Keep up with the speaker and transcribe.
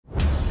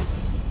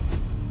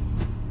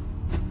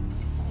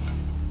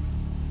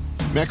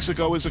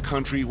Mexico is a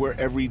country where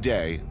every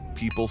day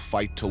people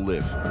fight to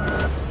live.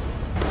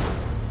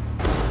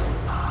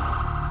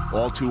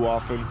 All too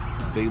often,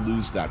 they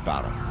lose that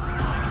battle.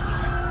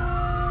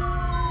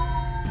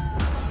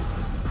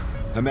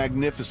 A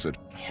magnificent,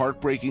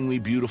 heartbreakingly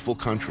beautiful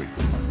country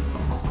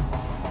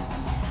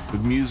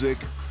with music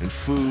and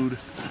food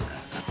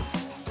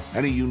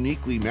and a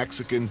uniquely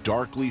Mexican,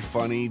 darkly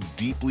funny,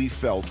 deeply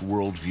felt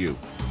worldview.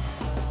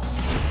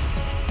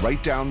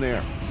 Right down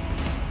there,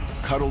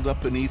 cuddled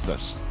up beneath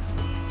us,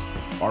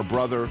 our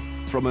brother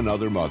from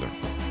another mother.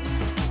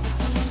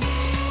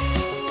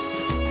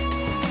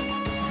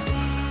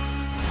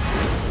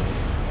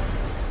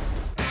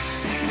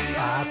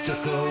 I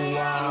took a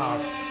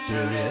walk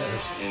through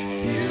this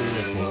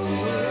beautiful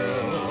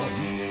world,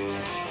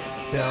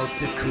 felt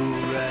the cool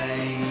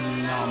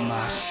rain on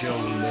my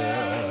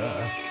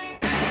shoulder,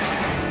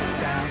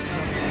 found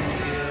something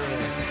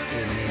good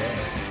in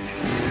this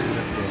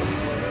beautiful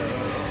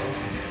world.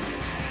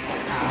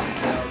 I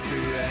felt the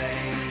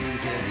rain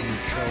getting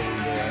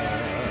colder.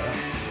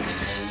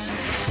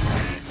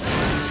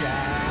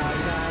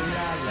 Sha-la-la-la-la,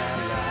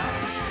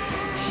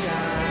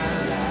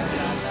 sha-la-la-la-la-la,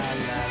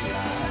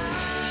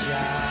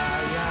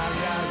 sha-la-la-la-la,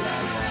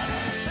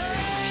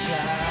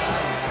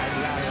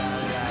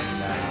 sha-la-la-la-la-la.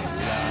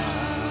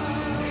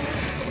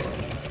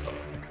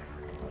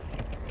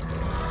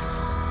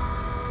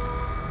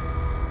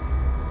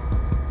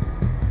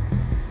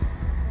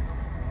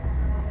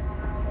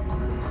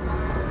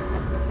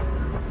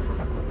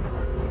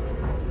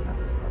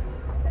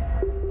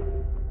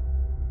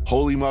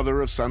 Holy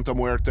Mother of Santa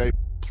Muerte,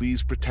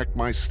 please protect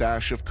my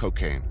stash of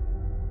cocaine.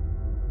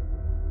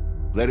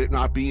 Let it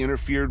not be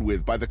interfered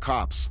with by the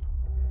cops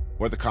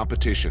or the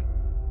competition.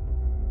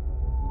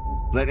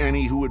 Let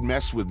any who would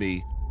mess with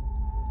me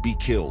be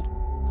killed.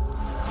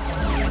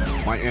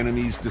 My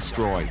enemies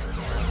destroyed.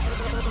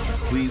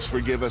 Please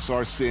forgive us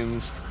our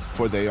sins,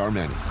 for they are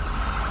many.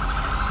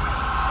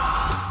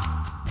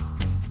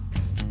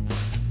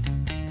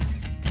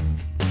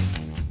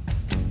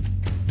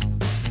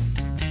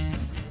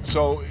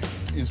 So,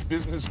 is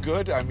business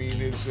good? I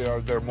mean,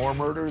 are there more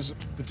murders,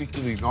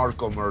 particularly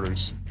narco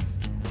murders?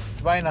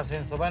 Va en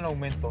ascenso, va en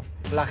aumento.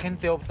 La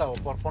gente opta o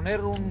por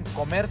poner un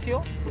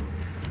comercio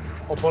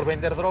o por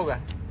vender droga,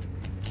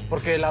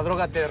 porque la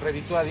droga te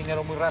reditúa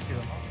dinero muy rápido,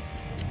 ¿no?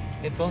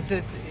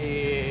 Entonces,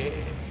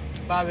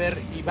 va a haber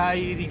y va a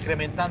ir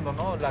incrementando,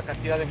 ¿no?, la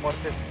cantidad de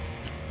muertes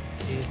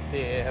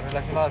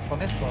relacionadas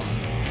con esto.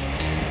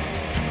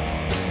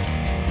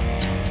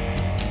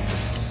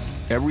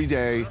 Every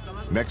day,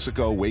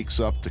 Mexico wakes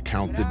up to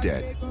count the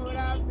dead.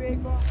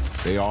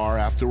 They are,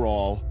 after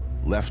all,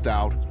 left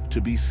out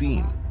to be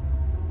seen.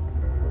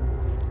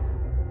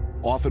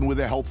 Often with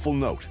a helpful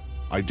note,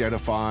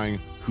 identifying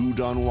who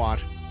done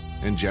what,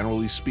 and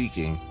generally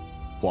speaking,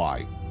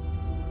 why.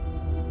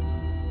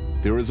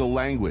 There is a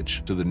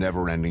language to the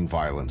never-ending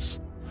violence,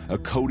 a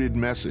coded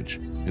message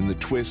in the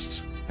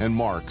twists and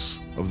marks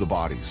of the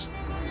bodies.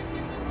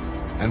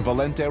 And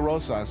Valente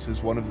Rosas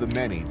is one of the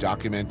many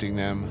documenting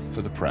them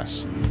for the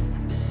press.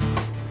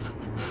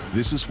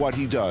 This is what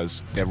he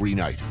does every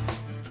night.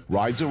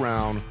 Rides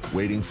around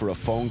waiting for a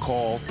phone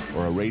call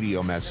or a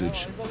radio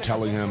message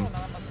telling him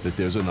that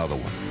there's another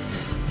one.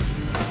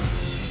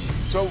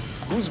 So,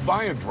 who's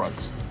buying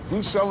drugs?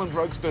 Who's selling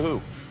drugs to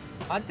who?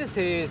 Antes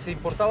se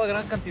importaba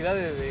gran cantidad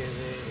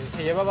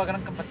se llevaba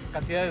gran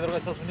cantidad de droga a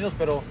Estados Unidos,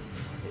 pero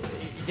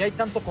ya hay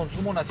tanto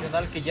consumo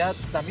nacional que ya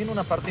también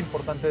una parte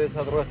importante de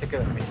esa droga se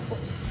queda en México.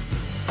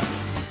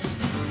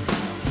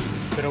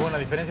 Pero bueno, a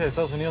diferencia de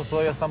Estados Unidos,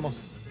 todavía estamos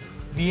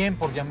bien,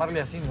 por llamarle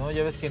así, ¿no?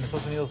 Ya ves que en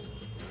Estados Unidos,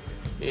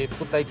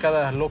 hay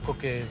cada loco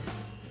que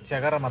se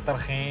agarra a matar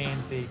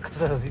gente y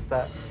cosas así,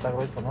 está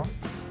grueso, ¿no?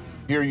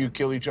 Here you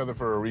kill each other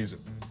for a reason.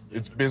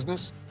 It's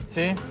business?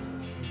 Sí.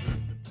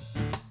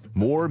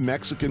 More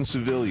Mexican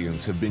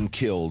civilians have been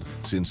killed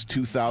since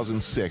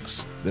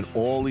 2006 than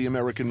all the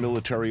American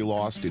military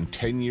lost in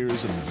 10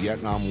 years of the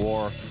Vietnam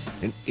War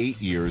and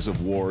 8 years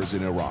of wars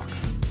in Iraq.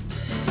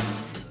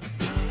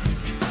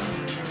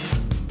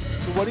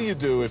 So what do you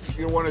do if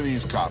you're one of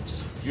these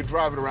cops? You're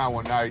driving around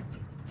one night,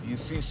 you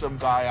see some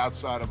guy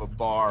outside of a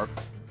bar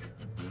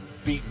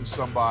beating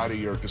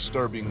somebody or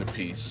disturbing the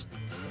peace.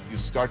 You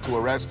start to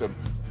arrest him,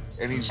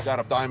 and he's got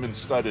a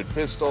diamond-studded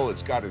pistol,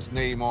 it's got his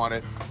name on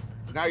it.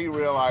 Now you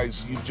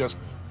realize you just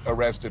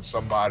arrested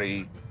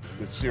somebody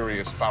with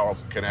serious,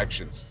 powerful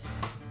connections.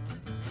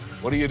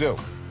 What do you do?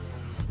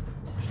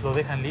 Pues lo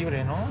dejan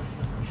libre, ¿no?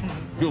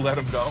 You let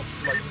him go?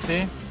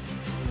 Sí.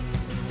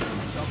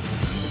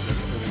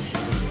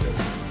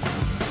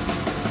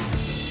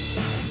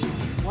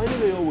 Why do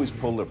they always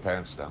pull their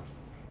pants down?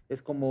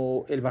 Es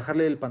como el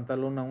bajarle el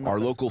pantalón a una Our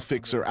persona. local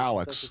fixer,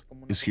 Alex,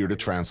 is here to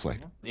translate.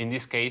 In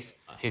this case,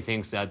 he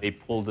thinks that they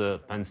pull the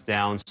pants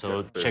down,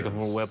 so check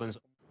for weapons.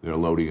 They're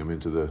loading him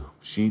into the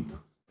sheet.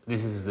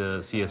 This is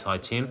the CSI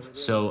team.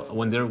 So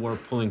when they were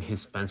pulling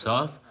his pants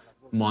off,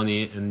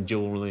 money and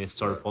jewelry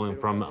started falling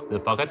from the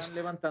pockets.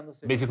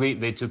 Basically,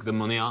 they took the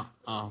money out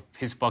of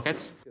his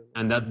pockets,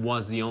 and that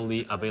was the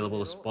only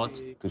available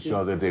spot. To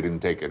show that they didn't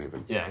take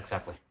anything. Yeah,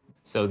 exactly.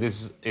 So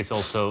this is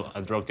also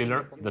a drug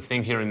dealer. The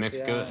thing here in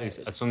Mexico is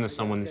as soon as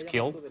someone is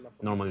killed,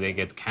 normally they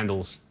get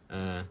candles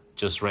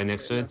just right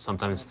next to it.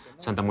 Sometimes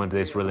Santa Muerte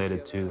is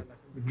related to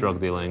drug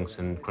dealings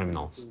and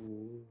criminals.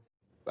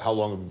 How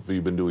long have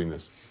you been doing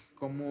this?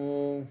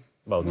 Como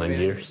About 9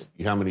 years.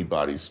 How many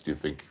bodies do you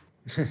think?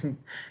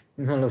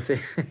 no lo sé.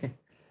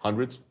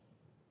 Hundreds?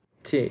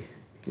 Sí,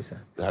 quizá.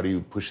 How do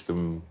you push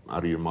them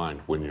out of your mind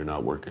when you're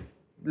not working?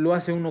 Lo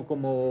hace uno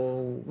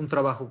como un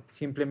trabajo.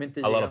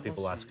 Simplemente A lot of llegamos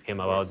people y- ask him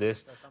about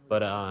this,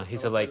 but he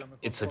said like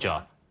it's a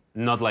job,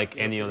 not like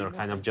any other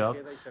kind of job.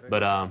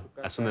 But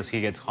as soon as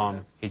he gets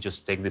home, he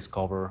just take this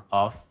cover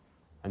off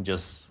and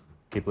just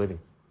keep living.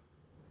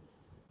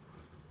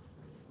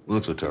 Well,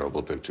 that's a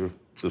terrible picture.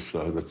 Just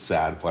that's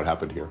sad. What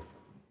happened here?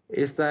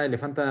 Esta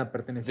elefanta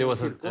pertenecía There a un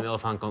was an circo,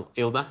 elephant called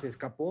Hilda. se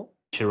escapó.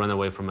 She ran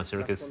away from a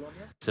circus,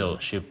 so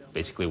she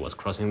basically was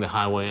crossing the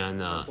highway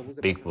and a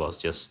big bus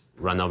just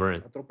ran over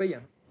it.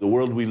 Atropellan. The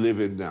world we live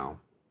in now,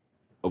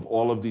 of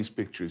all of these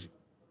pictures,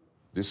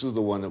 this is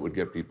the one that would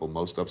get people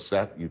most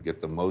upset. You'd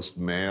get the most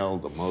mail,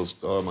 the most,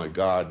 oh my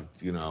God,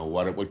 you know,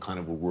 what kind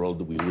of a world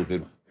do we live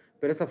in?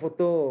 Pero esta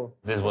foto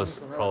This was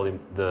probably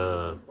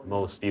the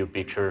most viewed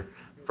picture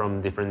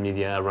from different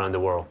media around the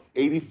world.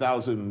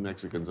 80,000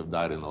 Mexicans have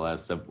died in the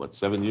last,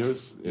 7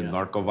 years in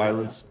narco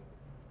violence?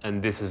 And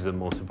this is the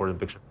most important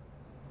picture.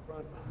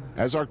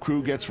 As our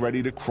crew gets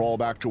ready to crawl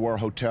back to our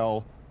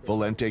hotel,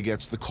 Valente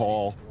gets the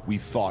call we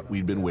thought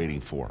we'd been waiting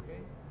for.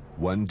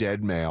 One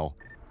dead male,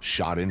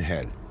 shot in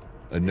head.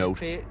 A note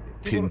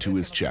pinned to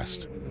his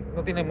chest.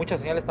 No tiene mucha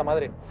señal esta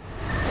madre.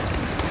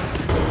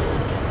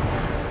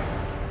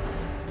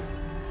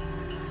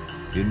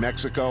 In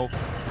Mexico,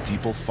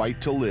 people fight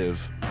to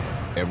live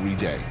every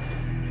day.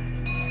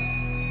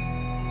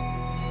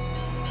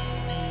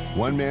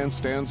 One man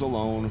stands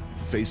alone,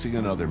 facing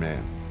another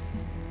man.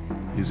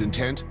 His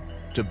intent,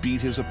 to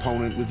beat his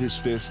opponent with his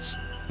fists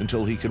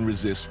until he can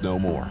resist no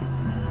more.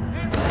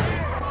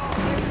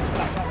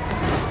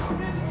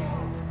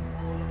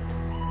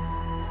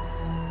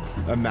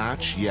 A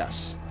match,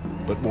 yes,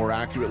 but more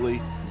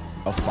accurately,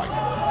 a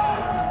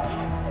fight.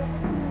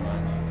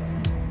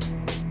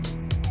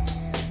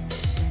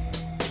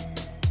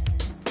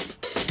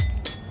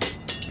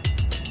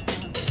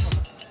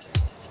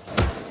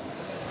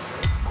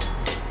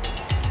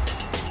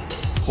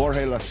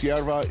 Jorge La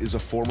Sierva is a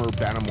former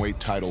bantamweight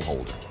title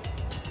holder.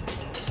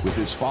 With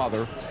his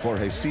father,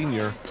 Jorge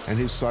Sr., and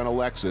his son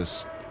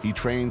Alexis, he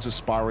trains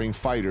aspiring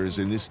fighters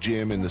in this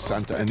gym in the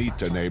Santa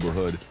Anita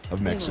neighborhood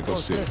of Mexico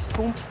City.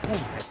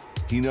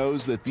 He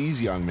knows that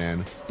these young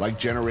men, like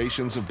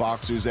generations of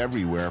boxers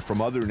everywhere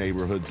from other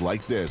neighborhoods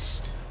like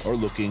this, are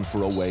looking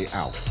for a way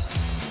out.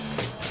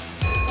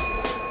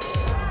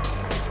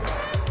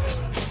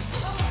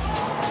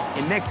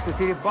 In Mexico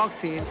City,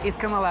 boxing is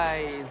kind of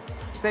like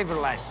save your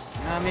life.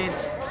 You know what I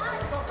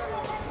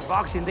mean?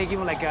 Boxing, they give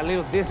you like a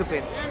little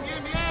discipline.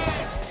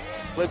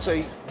 Let's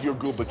say you're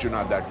good, but you're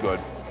not that good.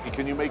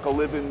 Can you make a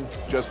living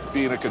just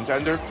being a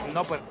contender?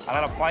 No, but a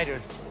lot of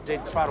fighters, they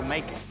try to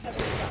make it.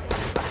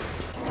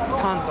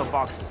 Tons of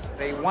boxers,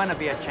 they want to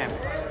be a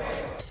champion.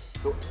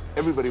 So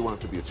everybody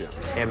wants to be a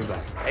champion.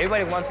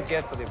 Everybody wants to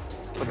get for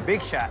the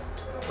big shot,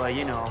 but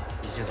you know,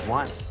 it's just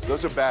one.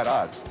 Those are bad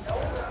odds.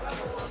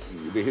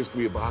 The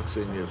history of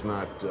boxing is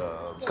not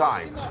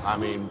kind. I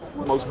mean,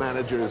 most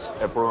managers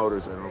and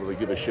promoters, they don't really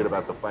give a shit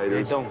about the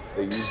fighters. They don't.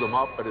 They use them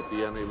up, but at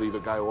the end, they leave a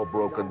guy all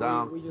broken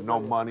down, no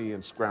money,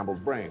 and scrambles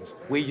brains.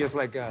 We just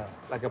like a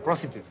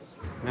prostitutes.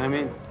 You know what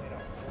I mean?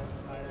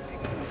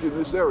 In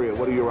this area,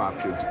 what are your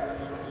options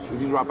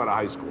if you drop out of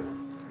high school?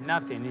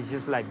 Nothing. It's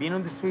just like being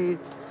on the street,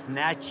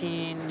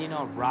 snatching, you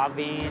know,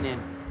 robbing,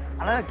 and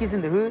a lot of kids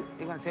in the hood,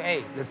 they're gonna say,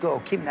 hey, let's go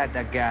kidnap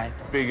that guy.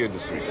 Big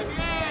industry.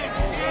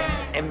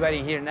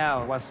 Everybody here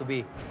now wants to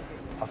be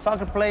a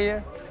soccer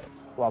player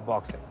or a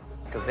boxer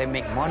because they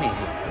make money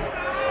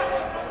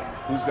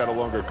here. Who's got a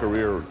longer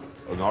career,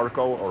 a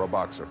narco or a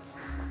boxer?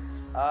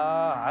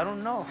 I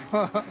don't know.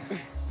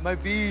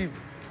 Might be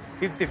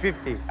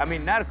 50-50. I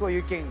mean, narco,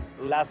 you can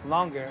last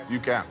longer. You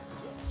can.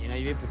 You know,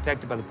 you're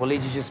protected by the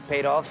police. You just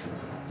paid off.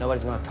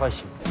 Nobody's gonna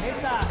touch you.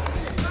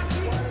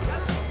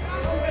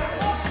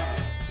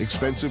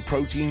 Expensive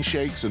protein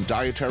shakes and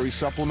dietary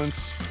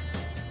supplements?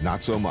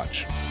 Not so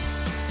much.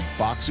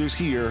 Boxers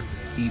here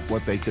eat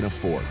what they can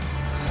afford.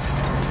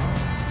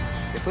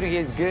 The food here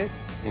is good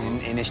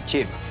and it's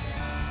cheap.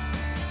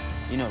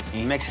 You know,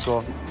 in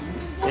Mexico,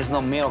 there's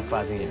no middle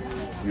class here.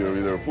 You're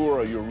either poor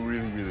or you're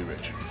really, really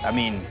rich. I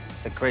mean,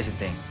 it's a crazy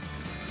thing.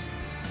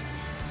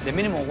 The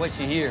minimum wage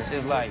here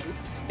is like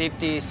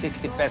 50,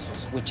 60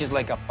 pesos, which is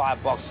like a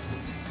 $5.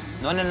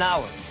 Not an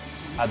hour,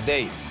 a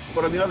day.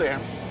 But on the other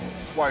hand,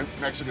 that's why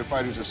Mexican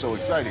fighters are so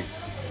exciting.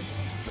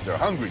 They're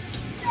hungry.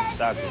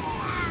 Exactly.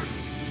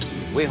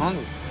 We're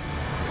hungry.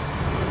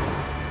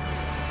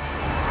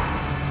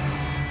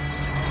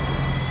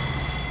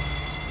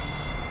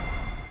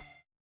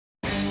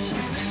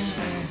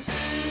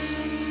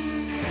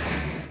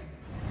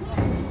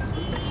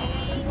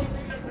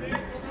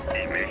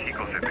 Y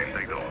México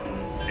 72,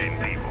 en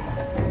vivo.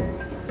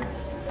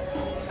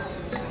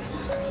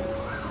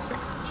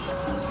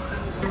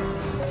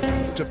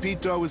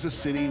 Tepito is a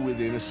city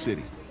within a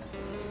city.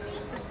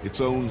 Its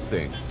own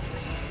thing.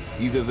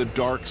 Either the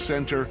dark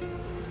center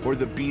or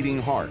the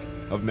beating heart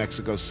of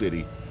Mexico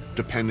City,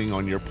 depending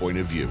on your point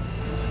of view.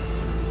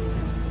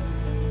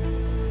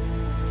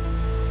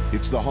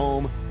 It's the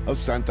home of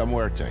Santa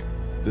Muerte,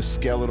 the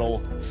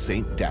skeletal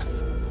Saint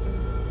Death.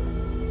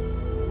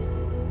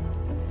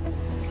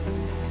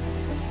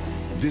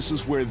 This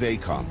is where they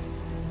come.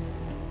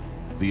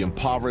 The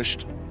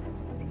impoverished,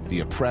 the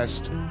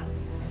oppressed,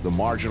 the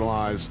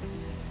marginalized,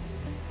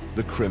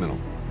 the criminal.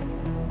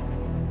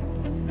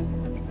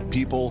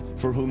 People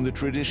for whom the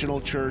traditional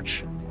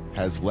church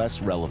has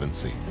less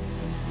relevancy.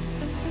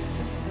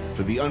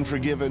 For the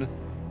unforgiven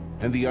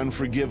and the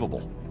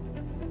unforgivable.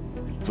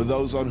 For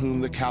those on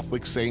whom the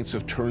Catholic saints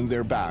have turned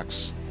their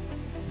backs,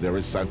 there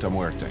is Santa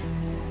Muerte.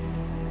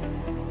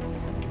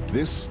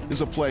 This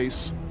is a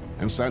place,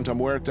 and Santa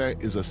Muerte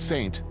is a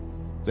saint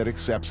that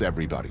accepts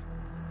everybody.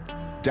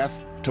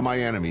 Death to my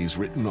enemies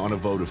written on a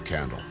votive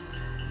candle.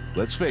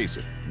 Let's face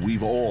it,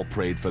 we've all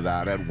prayed for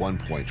that at one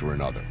point or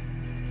another.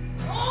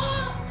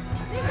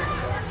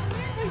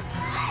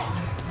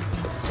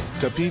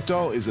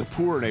 Tepito is a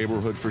poor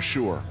neighborhood for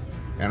sure,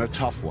 and a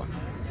tough one.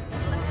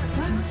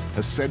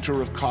 A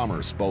center of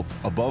commerce,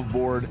 both above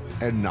board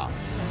and not.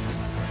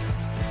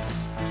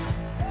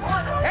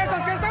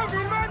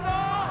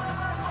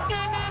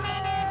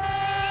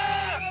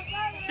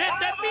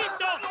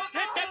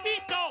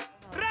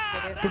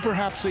 But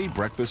perhaps a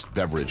breakfast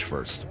beverage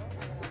first.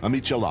 A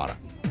michelada.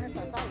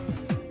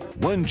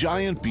 One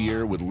giant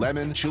beer with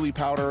lemon, chili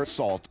powder,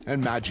 salt,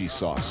 and Maggi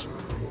sauce.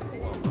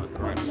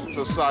 It's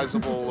a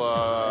sizable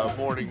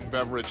morning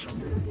beverage.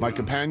 My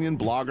companion,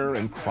 blogger,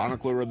 and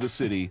chronicler of the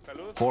city,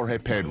 Jorge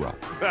Pedro.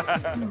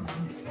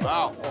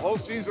 Wow, a whole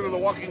season of The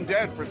Walking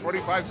Dead for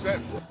 25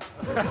 cents.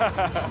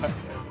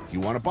 You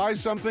want to buy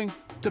something?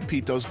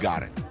 Tepito's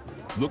got it.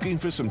 Looking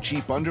for some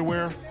cheap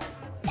underwear?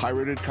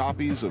 Pirated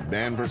copies of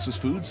Man vs.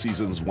 Food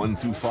seasons 1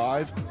 through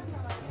 5?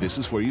 This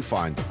is where you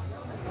find them.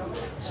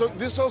 So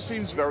this all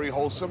seems very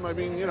wholesome. I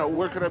mean, you know,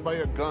 where could I buy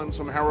a gun,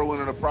 some heroin,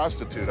 and a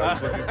prostitute? I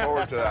was looking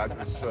forward to that.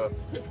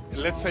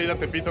 Let's say that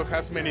Tepito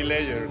has many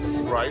layers.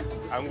 Right.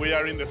 And we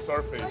are in the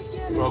surface.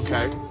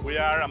 Okay. We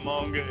are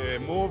among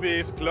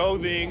movies,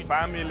 clothing,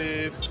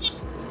 families.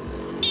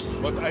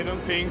 But I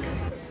don't think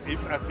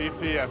it's as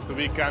easy as to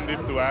be candid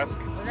to ask,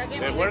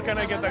 where can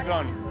I get a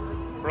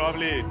gun?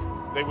 Probably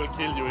they will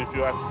kill you if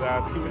you ask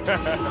that.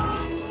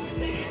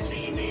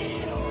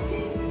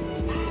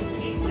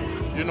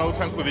 You know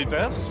San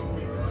Juditas?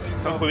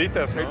 San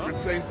Juditas, no? Patron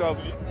saint of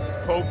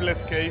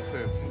Hopeless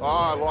cases.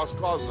 lost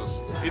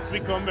causes. It's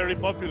become very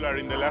popular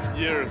in the last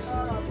years. A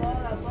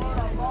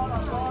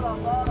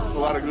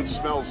lot of good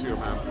smells here,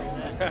 man.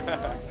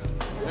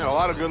 Yeah, a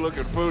lot of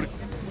good-looking food.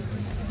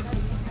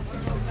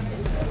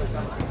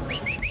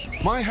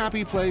 My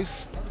happy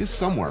place is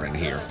somewhere in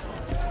here.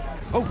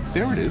 Oh,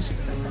 there it is.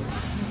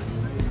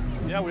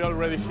 Yeah, we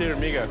already hear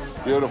migas.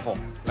 Beautiful.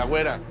 La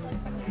güera.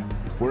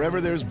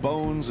 Wherever there's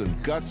bones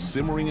and guts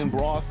simmering in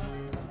broth,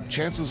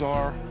 chances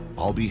are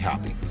I'll be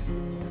happy.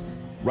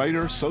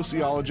 Writer,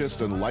 sociologist,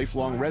 and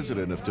lifelong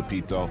resident of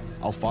Tepito,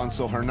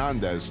 Alfonso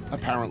Hernandez,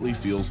 apparently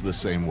feels the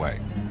same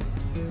way.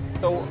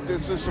 So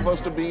this is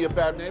supposed to be a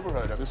bad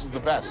neighborhood. This is the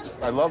best.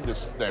 I love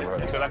this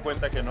neighborhood. ¿Se da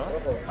cuenta que no?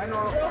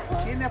 Bueno,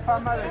 tiene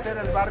fama de ser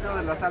el barrio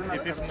de las almas.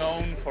 It is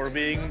known for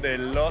being the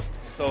Lost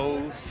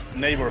Souls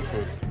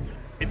neighborhood.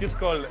 It is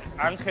called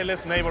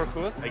Ángeles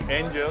neighborhood, like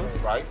angels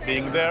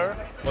being there.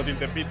 But in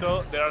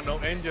Tepito, there are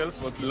no angels,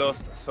 but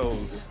lost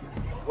souls.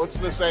 What's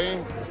the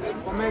saying?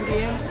 Comer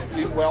bien,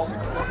 Eat well.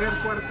 coger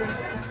fuerte,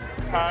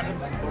 And,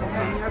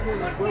 enseñarle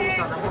los huevos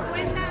al amor.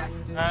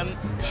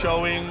 and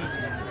showing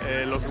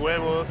los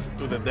huevos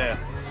to the dead.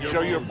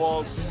 Show your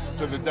balls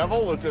to the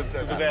devil or to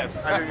the dead.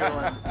 I didn't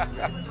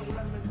know.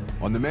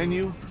 On the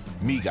menu,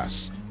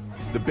 migas.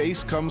 The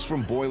base comes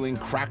from boiling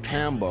cracked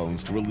ham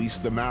bones to release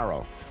the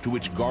marrow, to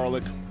which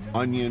garlic,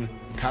 onion,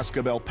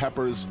 cascabel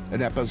peppers,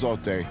 and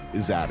epazote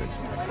is added.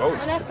 Oh,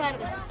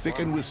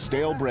 Thickened with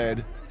stale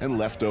bread and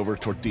leftover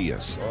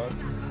tortillas.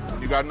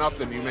 you got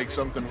nothing. You make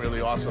something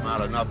really awesome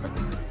out of nothing.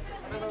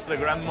 The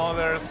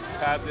grandmothers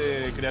had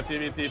the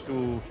creativity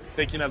to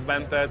taking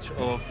advantage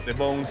of the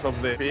bones of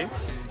the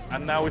pigs,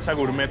 and now it's a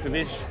gourmet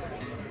dish.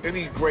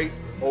 Any great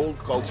old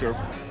culture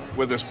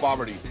where there's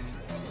poverty,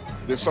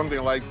 there's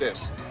something like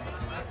this.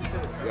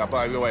 Yeah,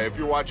 by the way, if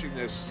you're watching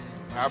this,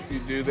 after you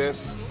do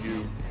this,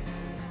 you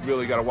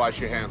really got to wash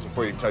your hands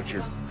before you touch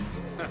your...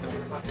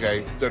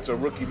 Okay, that's a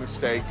rookie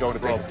mistake, going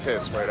to take a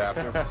piss right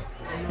after.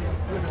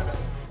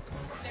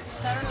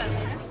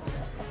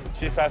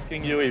 She's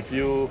asking you if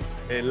you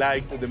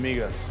liked the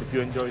migas, if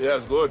you enjoyed Yeah,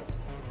 it's good.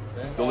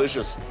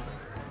 Delicious.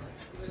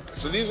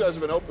 So these guys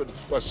have been open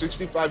for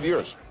 65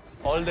 years.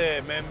 All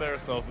the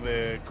members of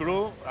the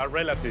crew are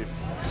relative.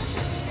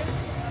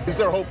 Is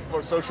there hope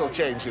for social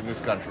change in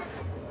this country?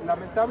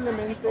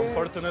 Lamentablemente,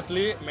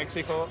 Unfortunately,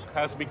 Mexico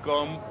has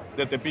become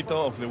the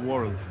Tepito of the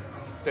world.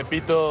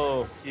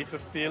 Tepito is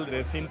still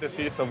the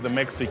synthesis of the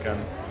Mexican.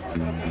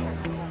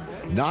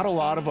 Not a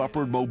lot of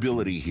upward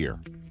mobility here.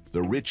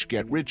 the rich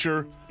get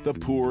richer, the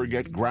poor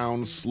get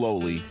ground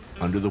slowly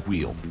under the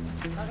wheel.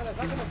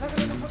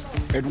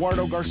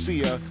 Eduardo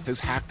Garcia has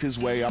hacked his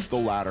way up the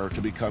ladder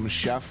to become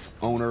chef,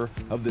 owner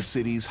of the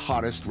city's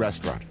hottest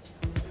restaurant.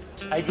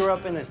 I grew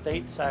up in the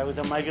States. I was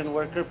a migrant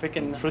worker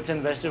picking fruits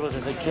and vegetables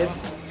as a kid.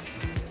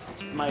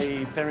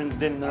 My parents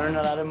didn't earn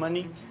a lot of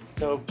money,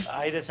 so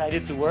I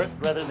decided to work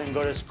rather than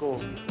go to school.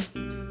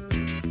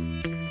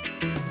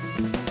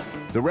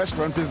 The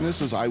restaurant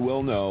business, as I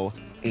well know,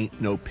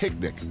 ain't no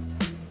picnic.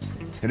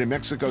 And in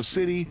Mexico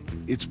City,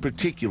 it's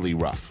particularly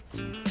rough.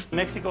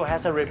 Mexico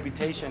has a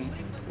reputation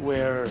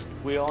where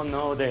we all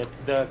know that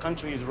the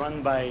country is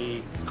run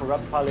by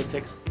corrupt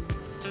politics.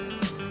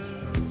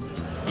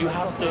 You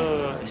have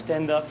to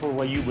stand up for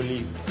what you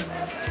believe.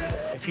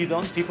 If you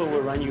don't, people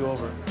will run you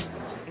over.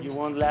 You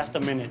won't last a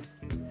minute.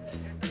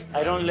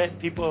 I don't let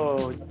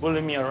people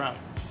bully me around.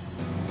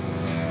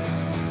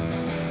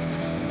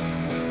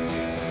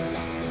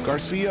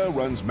 Garcia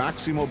runs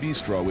Maximo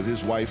Bistro with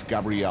his wife,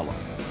 Gabriela.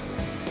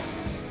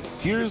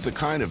 Here's the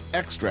kind of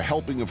extra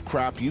helping of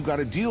crap you got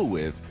to deal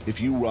with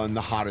if you run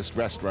the hottest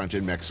restaurant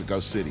in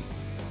Mexico City.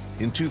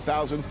 In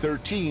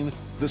 2013,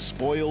 the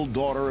spoiled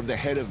daughter of the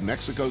head of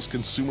Mexico's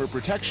Consumer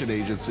Protection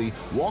Agency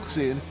walks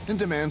in and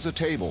demands a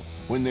table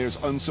when there's,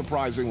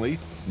 unsurprisingly,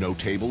 no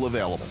table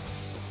available.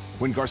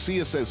 When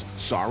Garcia says,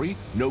 sorry,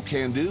 no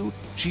can do,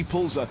 she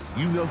pulls a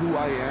you know who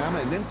I am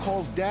and then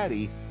calls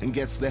daddy and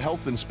gets the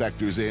health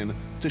inspectors in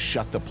to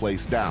shut the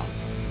place down.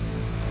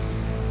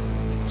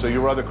 So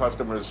your other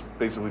customers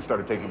basically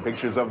started taking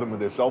pictures of them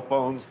with their cell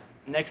phones?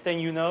 Next thing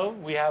you know,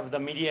 we have the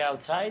media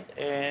outside,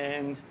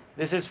 and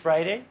this is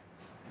Friday.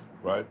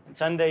 Right.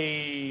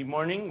 Sunday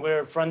morning,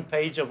 we're front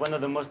page of one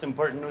of the most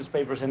important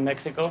newspapers in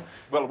Mexico.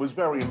 Well, it was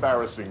very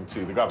embarrassing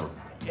to the government.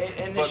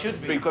 And it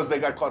should be. Because they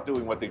got caught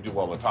doing what they do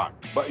all the time.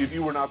 But if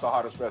you were not the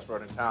hottest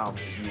restaurant in town,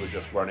 if you were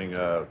just running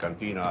a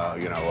cantina,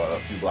 you know, a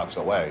few blocks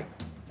away,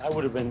 I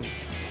would have been.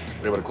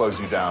 They would have closed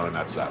you down, and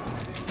that's that.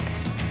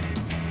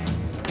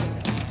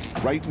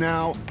 Right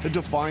now, a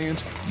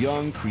defiant,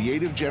 young,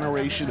 creative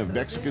generation of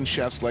Mexican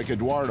chefs like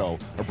Eduardo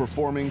are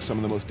performing some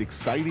of the most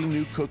exciting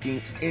new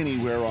cooking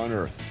anywhere on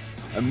earth.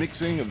 A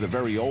mixing of the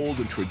very old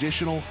and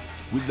traditional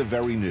with the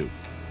very new.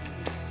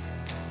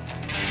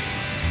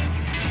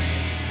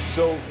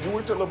 So you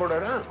went to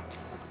Bourdain?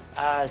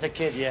 As a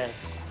kid, yes.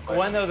 Right.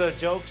 One of the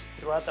jokes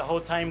throughout the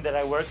whole time that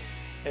I worked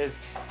is,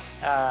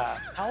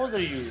 how old are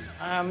you?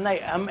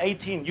 I'm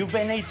 18. You've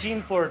been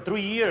 18 for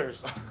 3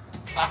 years.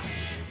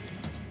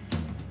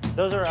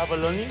 Those are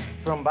abalone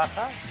from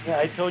Baja. Yeah,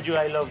 I told you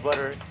I love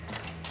butter.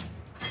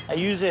 I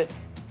use it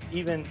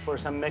even for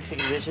some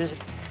Mexican dishes,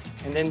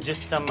 and then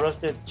just some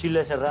roasted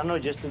chile serrano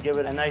just to give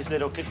it a nice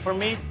little kick for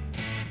me.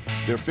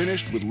 They're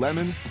finished with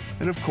lemon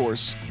and, of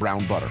course,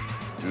 brown butter.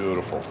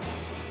 Beautiful.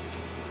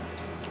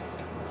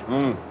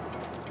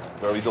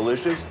 Very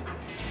delicious.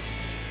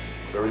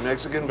 Very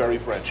Mexican, very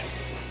French.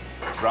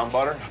 Brown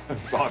butter,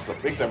 it's awesome.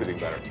 Makes everything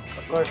better.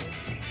 Of course.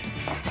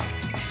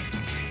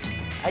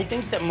 I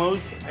think the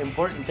most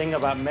important thing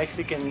about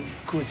Mexican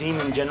cuisine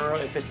in general,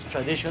 if it's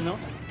traditional,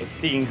 it's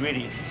the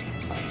ingredients.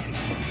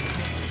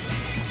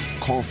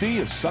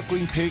 Confit of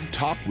suckling pig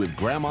topped with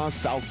grandma's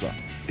salsa,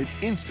 an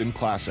instant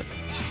classic.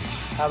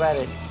 How about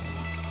it?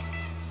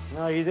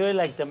 No, you do it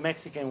like the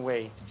Mexican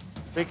way.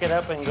 Pick it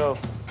up and go.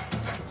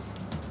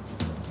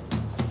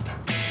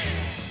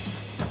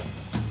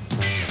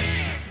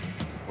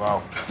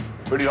 Wow,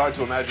 pretty hard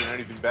to imagine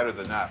anything better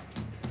than that.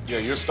 Yeah,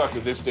 you're stuck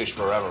with this dish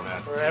forever,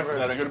 man. Forever.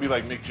 That are gonna be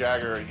like Mick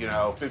Jagger, you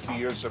know, 50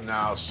 years from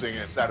now,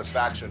 singing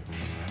Satisfaction.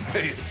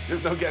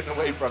 There's no getting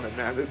away from it,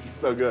 man. This is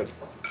so good.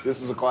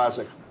 This is a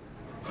classic.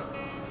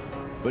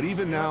 But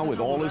even now, with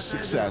all his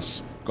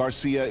success,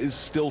 Garcia is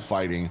still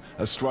fighting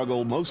a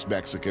struggle most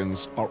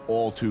Mexicans are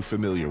all too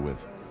familiar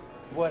with.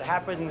 What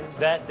happened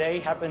that day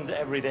happens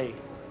every day.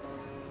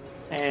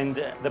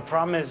 And the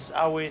promise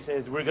always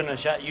is, we're gonna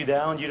shut you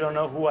down, you don't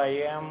know who I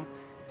am.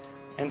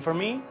 And for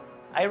me,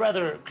 I'd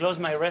rather close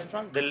my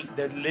restaurant than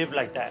live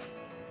like that.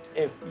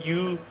 If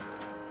you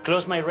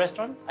close my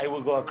restaurant, I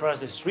will go across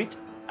the street,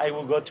 I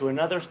will go to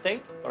another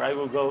state, or I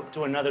will go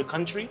to another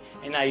country,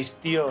 and I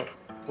still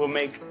will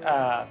make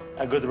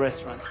a good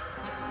restaurant.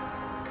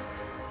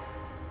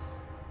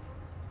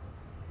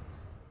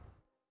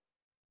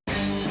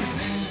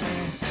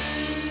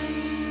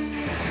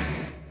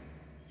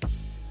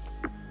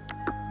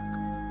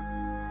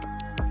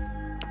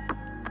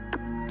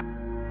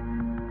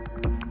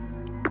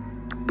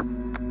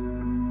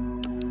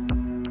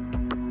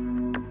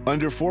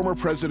 Under former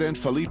President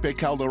Felipe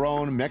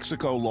Calderón,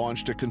 Mexico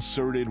launched a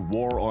concerted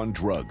war on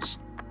drugs,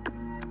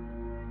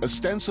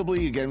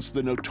 ostensibly against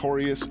the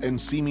notorious and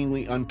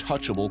seemingly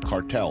untouchable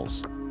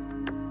cartels.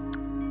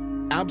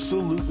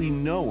 Absolutely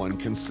no one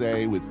can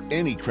say with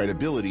any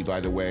credibility, by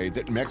the way,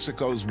 that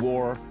Mexico's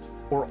war,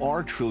 or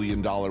our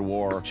trillion-dollar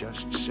war,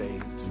 just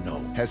say no,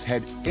 has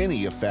had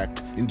any effect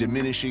in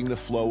diminishing the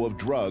flow of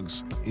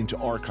drugs into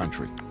our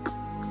country.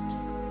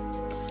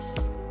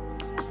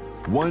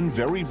 One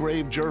very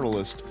brave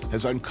journalist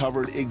has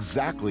uncovered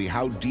exactly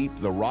how deep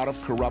the rot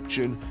of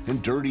corruption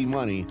and dirty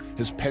money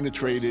has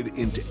penetrated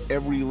into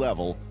every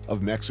level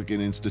of Mexican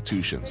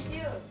institutions.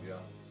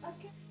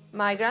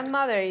 My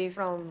grandmother is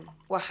from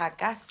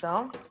Oaxaca,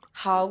 so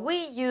how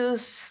we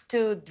used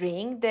to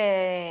drink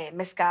the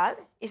mezcal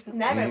is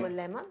never with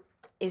lemon,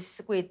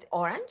 it's with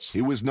orange.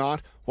 It was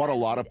not what a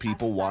lot of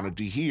people wanted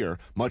to hear,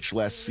 much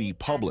less see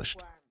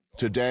published.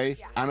 Today,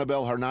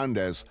 Anabel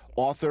Hernandez,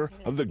 author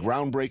of the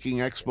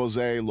groundbreaking expose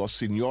Los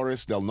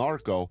Señores del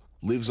Narco,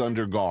 lives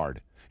under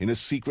guard in a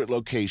secret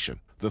location.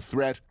 The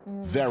threat,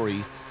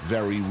 very,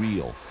 very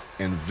real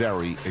and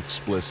very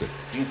explicit.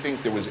 Do you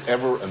think there was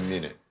ever a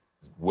minute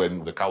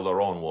when the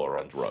Calderon war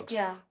on drugs,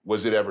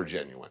 was it ever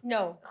genuine?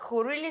 No.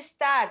 Who really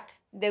started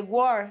the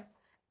war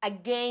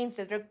against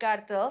the drug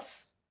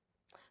cartels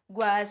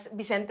was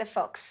Vicente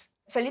Fox.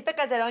 Felipe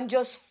Calderon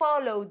just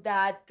followed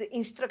that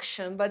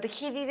instruction, but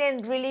he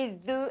didn't really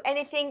do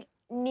anything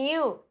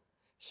new.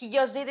 He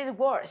just did it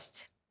worse.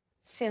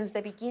 Since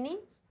the beginning,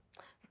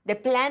 the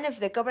plan of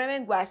the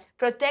government was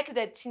protect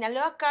the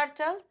Sinaloa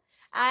cartel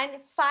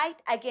and fight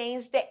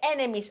against the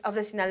enemies of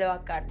the Sinaloa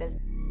cartel.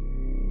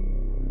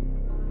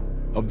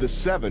 Of the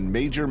 7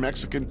 major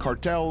Mexican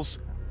cartels,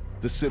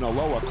 the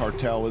Sinaloa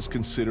cartel is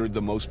considered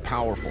the most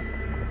powerful,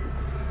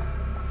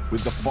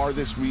 with the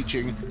farthest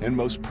reaching and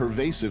most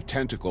pervasive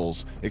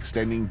tentacles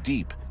extending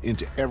deep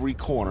into every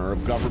corner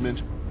of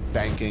government,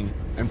 banking,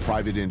 and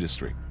private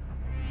industry.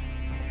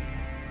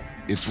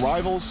 Its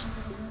rivals,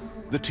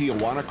 the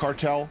Tijuana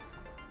cartel,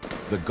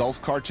 the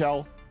Gulf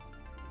cartel,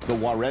 the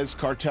Juarez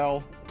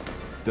cartel,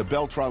 the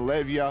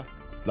Beltran-Leyva,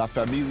 La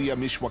Familia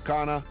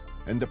Michoacana,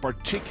 and the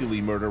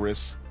particularly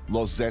murderous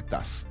Los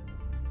Zetas.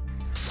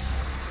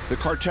 The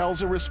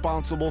cartels are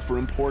responsible for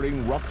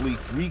importing roughly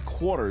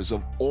 3/4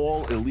 of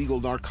all illegal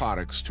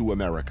narcotics to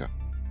America.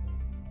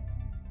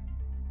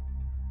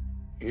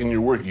 In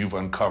your work, you've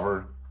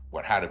uncovered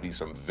what had to be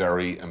some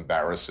very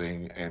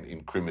embarrassing and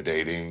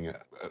incriminating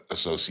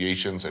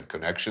associations and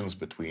connections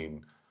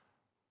between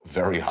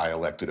very high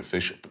elected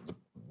officials,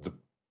 the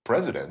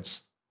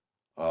presidents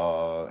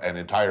and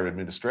entire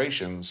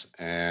administrations,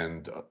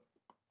 and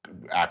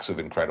acts of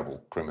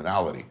incredible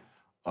criminality.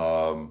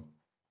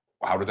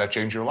 How did that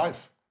change your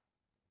life?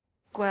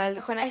 Well,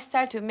 when I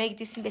started to make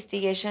this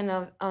investigation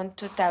on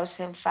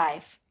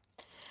 2005,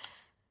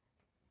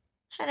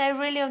 and I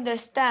really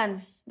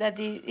understand that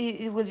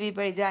it will be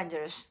very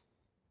dangerous,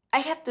 I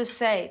have to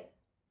say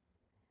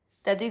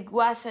that it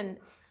wasn't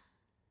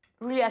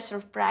really a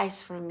surprise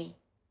for me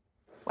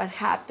what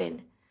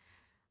happened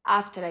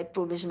after I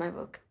published my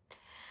book.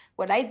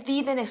 What I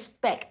didn't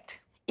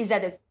expect is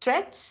that the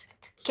threats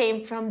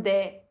came from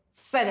the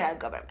federal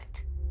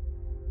government.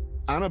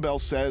 Anabel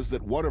says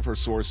that one of her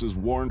sources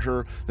warned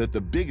her that the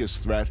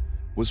biggest threat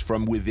was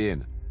from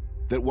within,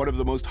 that one of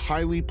the most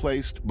highly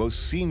placed,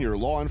 most senior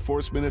law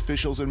enforcement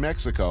officials in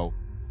Mexico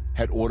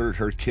had ordered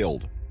her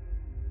killed.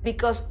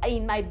 Because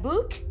in my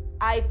book,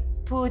 I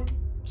put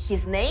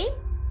his name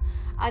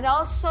and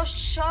also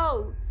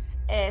show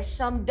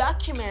some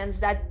documents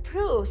that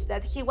proves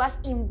that he was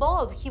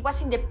involved. He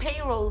was in the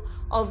payroll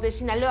of the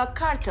Sinaloa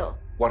cartel.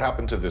 What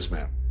happened to this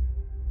man?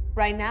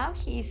 Right now,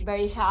 he's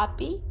very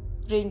happy,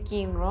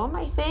 drinking rum,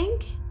 I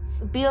think,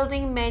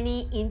 building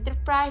many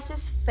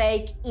enterprises,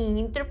 fake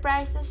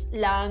enterprises,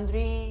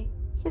 laundry,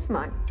 his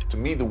money. To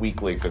me, the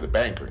weak link are the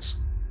bankers.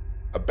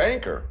 A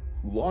banker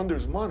who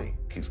launders money.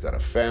 He's got a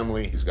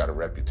family, he's got a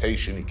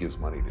reputation, he gives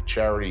money to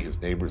charity, his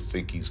neighbors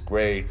think he's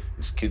great,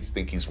 his kids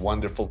think he's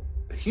wonderful.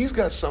 He's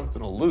got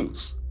something to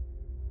lose.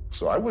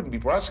 So I wouldn't be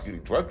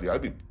prosecuting drug dealers,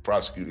 I'd be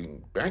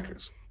prosecuting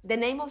bankers. The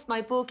name of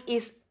my book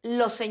is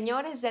Los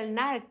Señores del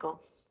Narco,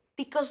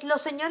 because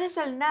Los Señores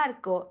del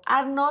Narco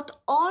are not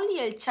only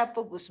El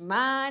Chapo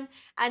Guzmán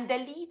and the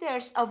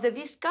leaders of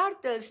these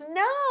cartels,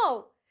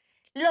 no!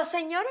 Los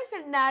Señores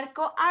del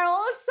Narco are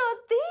also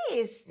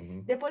these,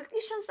 the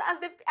politicians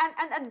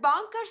and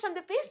bankers and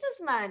the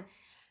businessmen.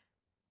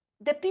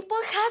 The people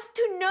have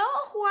to know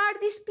who are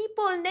these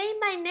people, name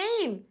by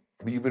name.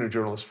 You've been a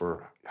journalist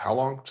for how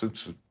long?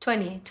 Since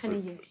 20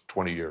 years.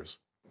 20 years.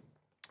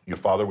 Your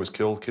father was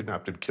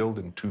kidnapped and killed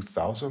in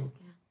 2000?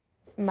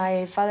 Yeah.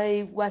 My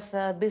father was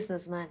a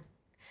businessman.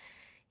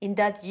 In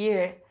that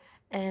year,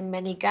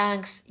 many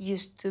gangs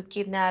used to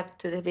kidnap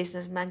the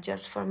businessman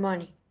just for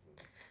money.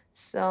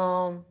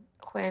 So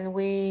when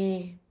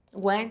we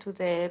went to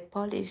the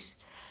police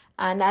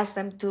and asked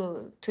them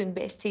to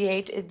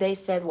investigate, they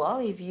said, well,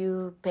 if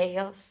you pay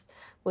us,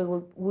 we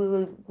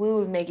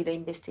will make the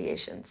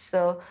investigation.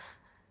 So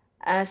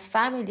as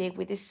family,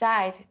 we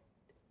decide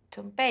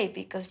to pay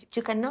because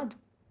you cannot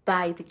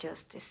buy the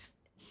justice.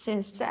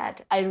 Since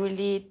that, I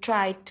really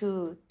try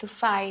to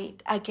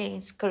fight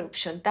against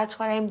corruption. That's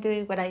why I'm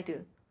doing what I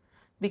do,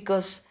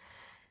 because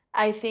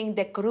I think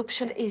that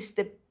corruption is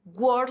the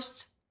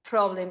worst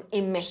problem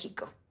in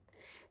Mexico.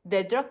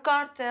 The drug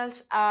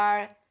cartels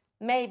are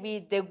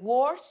maybe the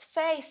worst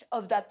face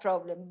of that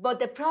problem, but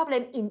the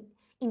problem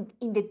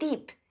in the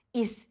deep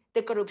is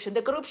the corruption.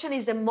 The corruption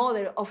is the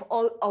mother of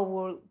all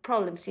our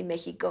problems in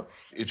Mexico.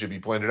 It should be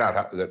pointed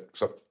out that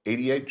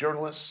 88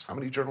 journalists, how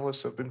many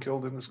journalists have been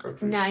killed in this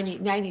country? 90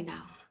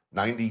 now.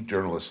 90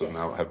 journalists Yes.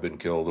 now have been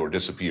killed or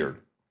disappeared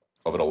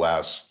over the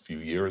last few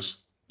years.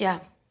 Yeah.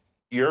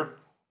 Here,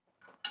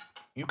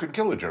 you could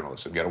kill a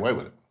journalist and get away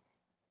with it.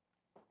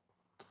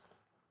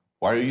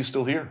 Why are you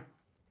still here?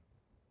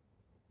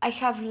 I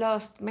have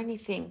lost many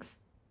things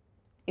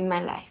in my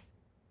life.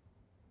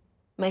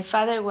 My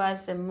father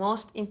was the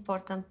most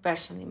important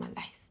person in my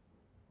life.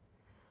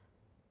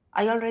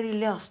 I already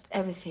lost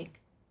everything.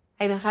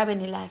 I don't have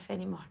any life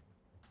anymore.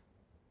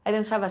 I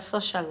don't have a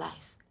social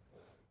life.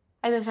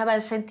 I don't have a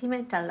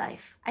sentimental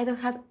life. I don't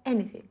have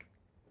anything.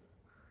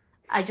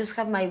 I just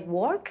have my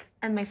work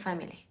and my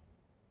family.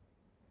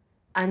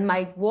 And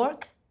my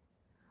work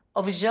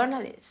of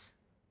journalist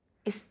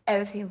is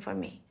everything for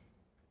me.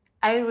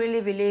 I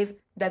really believe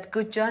that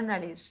good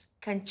journalists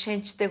can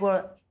change the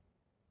world.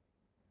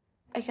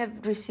 I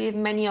have received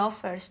many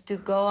offers to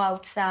go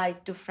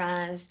outside to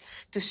France,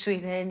 to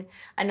Sweden,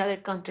 and other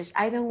countries.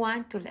 I don't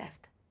want to leave.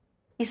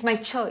 It's my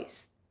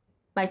choice.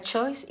 My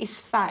choice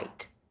is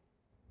fight.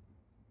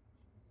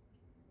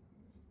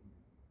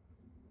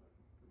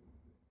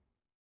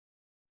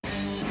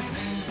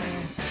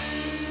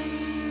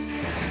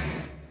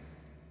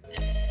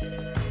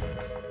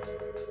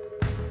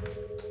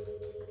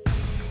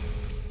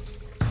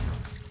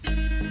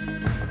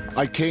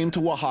 I came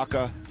to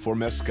Oaxaca for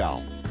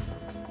mezcal.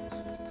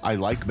 I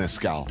like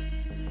mezcal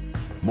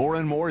more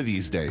and more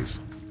these days.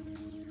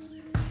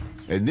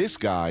 And this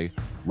guy,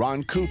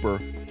 Ron Cooper,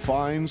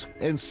 finds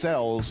and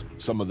sells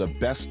some of the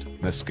best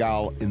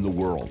mezcal in the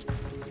world.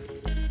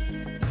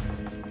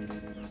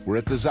 We're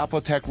at the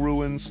Zapotec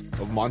ruins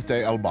of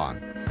Monte Alban.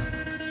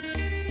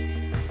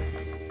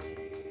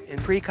 In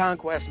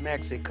pre-conquest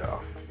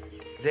Mexico,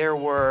 there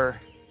were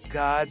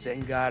gods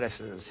and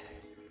goddesses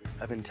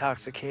of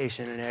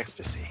intoxication and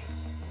ecstasy.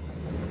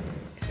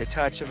 The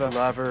touch of a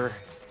lover,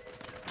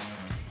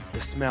 the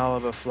smell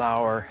of a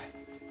flower,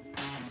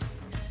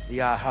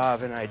 the aha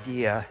of an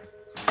idea,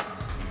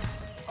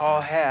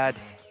 all had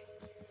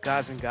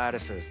gods and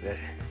goddesses that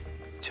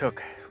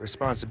took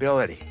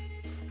responsibility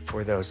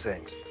for those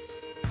things.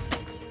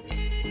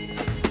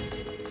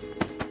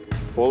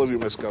 All of your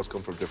mezcals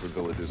come from different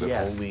villages, and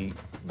Yes. only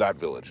that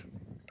village.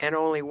 And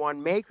only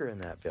one maker in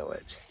that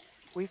village.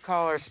 We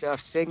call our stuff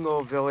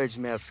single village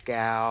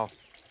mezcal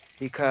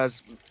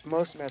because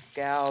most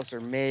mezcals are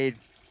made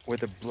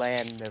with a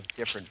blend of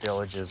different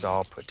villages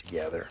all put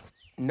together.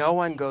 No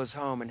one goes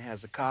home and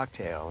has a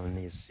cocktail in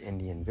these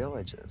Indian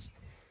villages.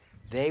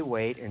 They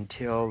wait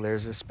until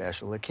there's a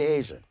special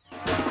occasion.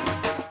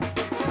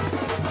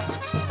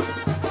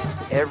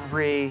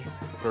 Every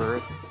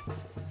birth,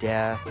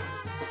 death,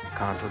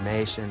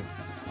 confirmation,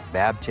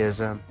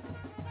 baptism,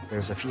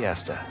 there's a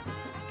fiesta.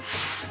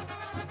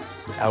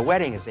 A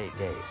wedding is 8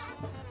 days.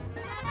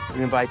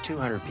 You invite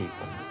 200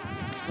 people.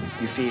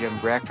 You feed them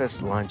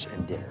breakfast, lunch,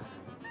 and dinner.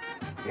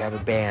 You have a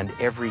band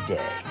every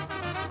day.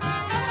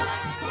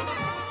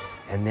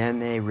 And then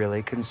they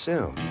really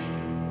consume.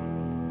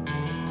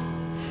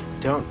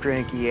 Don't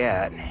drink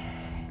yet.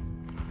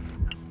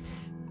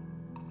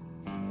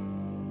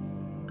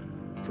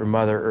 For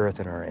Mother Earth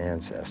and our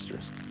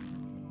ancestors.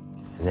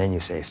 And then you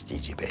say,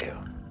 Stigi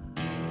Bayo.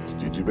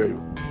 Stigi Bayo.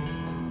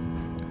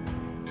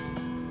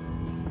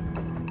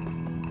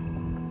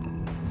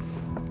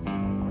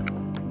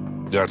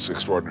 That's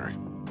extraordinary.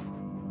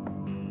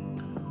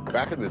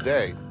 Back in the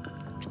day,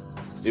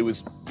 it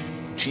was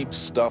cheap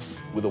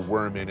stuff with a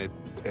worm in it,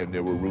 and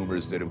there were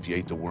rumors that if you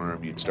ate the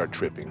worm, you'd start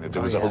tripping, that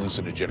there was a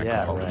hallucinogenic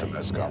component to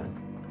mezcal.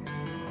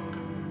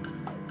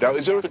 Now,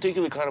 is there a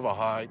particular kind of a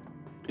high?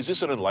 Is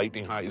this an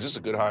enlightening high? Is this a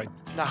good high?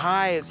 The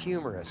high is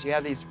humorous. You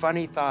have these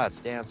funny thoughts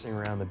dancing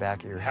around the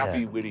back of your head.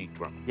 Happy, witty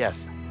drum.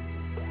 Yes.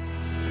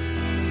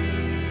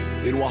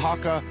 In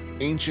Oaxaca,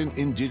 ancient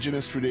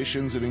indigenous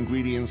traditions and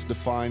ingredients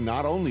define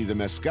not only the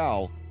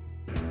mezcal,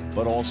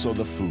 but also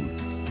the food.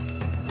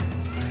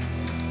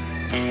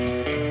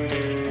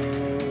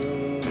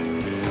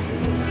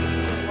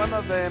 One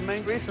of the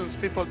main reasons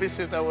people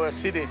visit our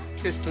city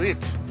is to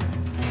eat.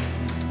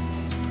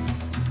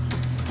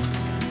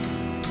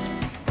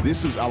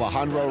 This is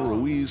Alejandro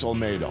Ruiz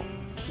Olmedo,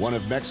 one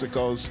of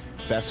Mexico's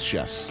best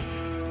chefs.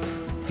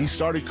 He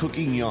started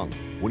cooking young.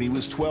 When he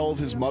was 12,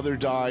 his mother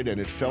died, and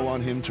it fell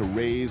on him to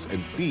raise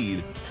and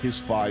feed his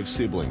 5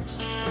 siblings.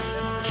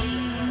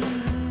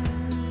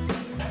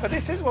 But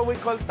this is what we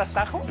call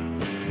tasajo.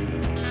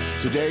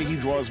 Today, he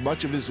draws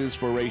much of his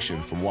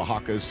inspiration from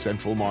Oaxaca's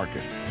Central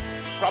Market.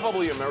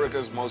 Probably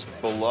America's most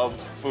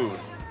beloved food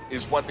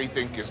is what they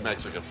think is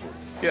Mexican food.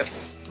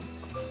 Yes.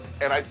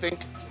 And I think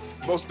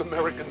most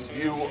Americans'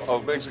 view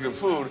of Mexican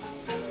food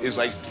is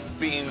like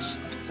beans,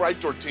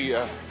 fried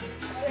tortilla,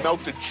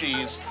 melted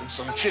cheese, and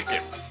some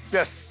chicken.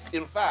 Yes.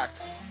 In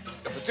fact,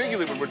 and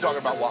particularly when we're talking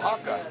about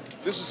Oaxaca,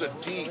 this is a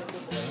deep,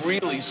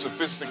 really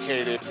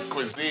sophisticated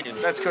cuisine.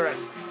 That's correct.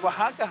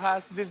 Oaxaca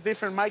has these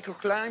different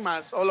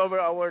microclimates all over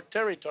our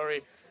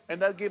territory,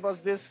 and that gives us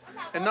this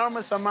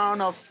enormous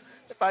amount of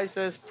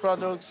Spices,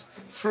 products,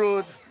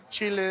 fruit,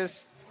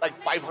 chilies. Like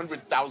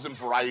 500,000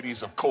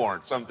 varieties of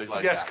corn, something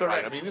like Yes, that.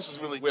 correct. Right? I mean, this is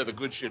really where the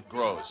good shit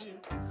grows.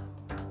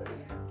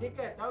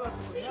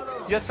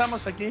 Ya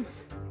estamos aquí.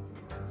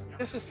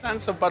 This is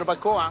stands of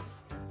barbacoa,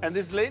 and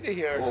this lady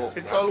here,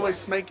 it's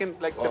always making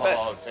like the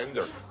best. Oh,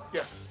 tender.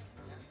 Yes,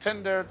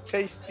 tender,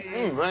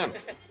 tasty. Man.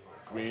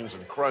 Greens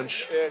and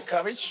crunch.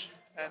 Cabbage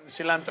and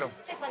cilantro.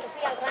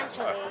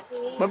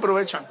 Buen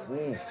provecho.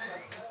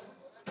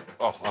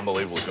 Oh,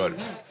 unbelievably good.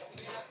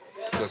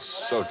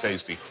 Just so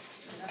tasty.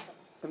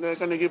 And they're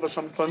gonna give us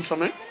some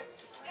consomme.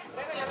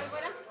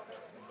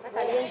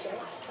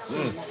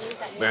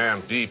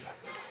 Man, deep.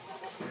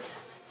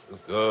 It's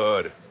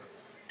good.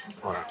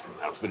 All right,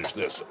 I'll finish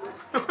this.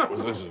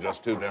 This is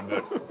just too damn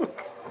good.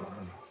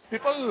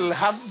 People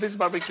have this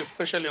barbecue,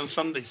 especially on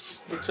Sundays.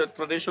 It's a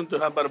tradition to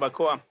have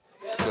barbacoa.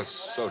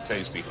 Just so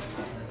tasty.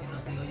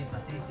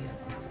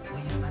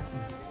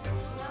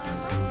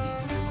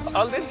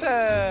 All this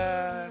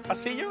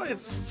pasillo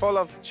is full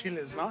of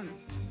chiles, no?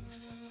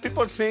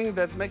 People think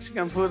that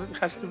Mexican food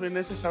has to be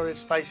necessarily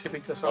spicy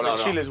because of the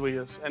chiles we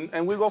use.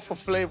 And we go for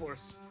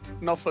flavors,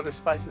 not for the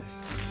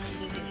spiciness.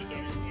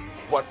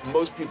 What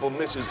most people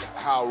miss is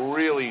how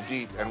really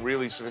deep and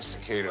really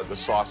sophisticated the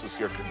sauces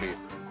here can be.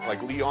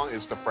 Like Lyon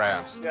is to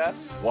France.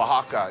 Yes.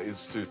 Oaxaca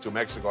is to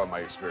Mexico, in my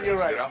experience. You're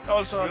right. You know?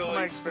 Also, Really?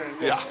 my experience.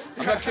 Yeah. Yes.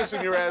 I'm not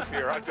kissing your ass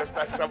here. I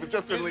was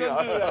just in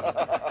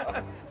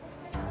Lyon.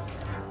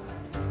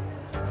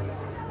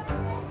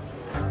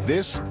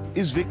 This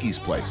is Vicky's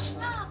place.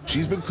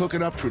 She's been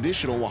cooking up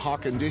traditional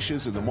Oaxacan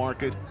dishes in the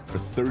market for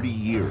 30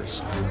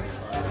 years.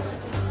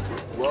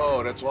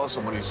 Whoa, that's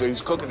awesome. When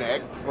he's cooking the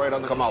egg right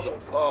on the camal.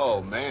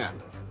 Oh,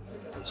 man.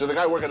 So the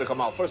guy working the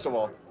camal, first of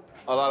all,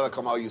 a lot of the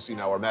camal you see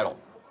now are metal.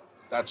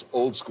 That's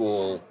old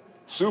school,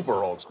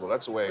 super old school.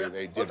 That's the way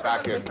they did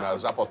back in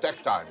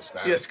Zapotec times,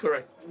 man. Yes,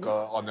 correct.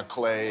 On the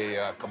clay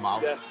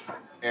camal. Yes.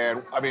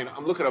 And I mean,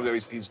 I'm looking up there,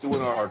 he's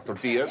doing our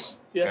tortillas.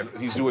 Yes. And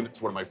he's doing,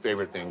 it's one of my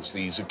favorite things,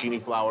 the zucchini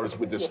flowers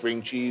with the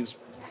string cheese.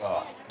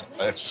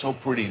 That's so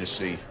pretty to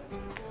see.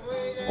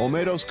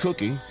 Olmedo's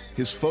cooking,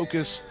 his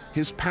focus,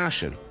 his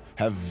passion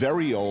have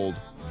very old,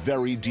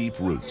 very deep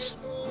roots.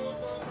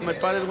 My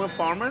parents were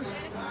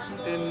farmers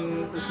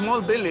in a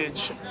small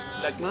village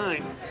like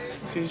mine.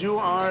 Since you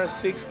are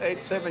 6,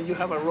 8, 7, you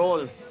have a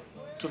role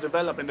to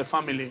develop in the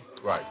family.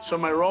 Right. So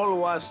my role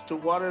was to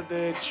water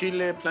the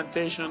chile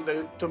plantation,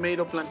 the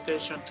tomato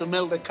plantation, to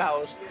milk the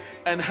cows,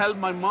 and help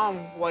my mom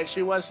while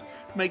she was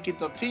making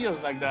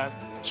tortillas like that.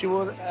 She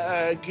would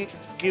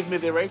give me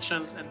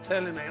directions and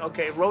telling me,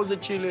 okay, roast the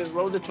chiles,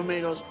 roast the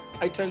tomatoes.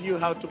 I tell you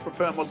how to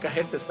prepare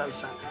molcajete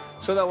salsa.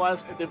 So that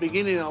was at the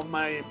beginning of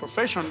my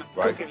profession,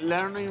 Right. cooking,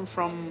 learning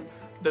from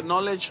the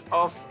knowledge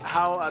of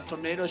how a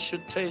tomato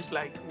should taste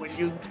like when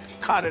you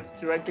cut it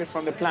directly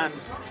from the plant.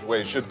 The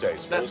way it should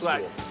taste. That's old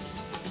right.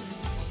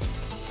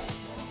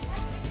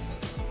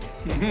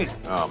 school.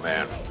 Oh,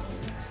 man.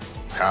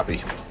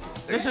 Happy.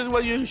 This is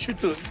what you should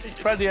do.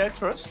 Try the egg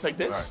first, like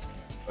All this. right.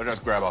 Or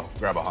just grab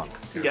a hunk.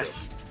 Here.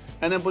 Yes.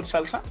 And then put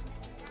salsa.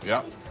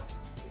 Yeah.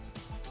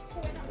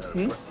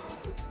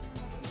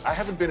 I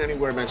haven't been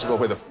anywhere in Mexico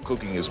where the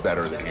cooking is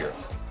better than here.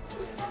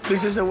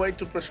 This is a way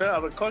to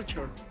preserve our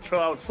culture through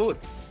our food.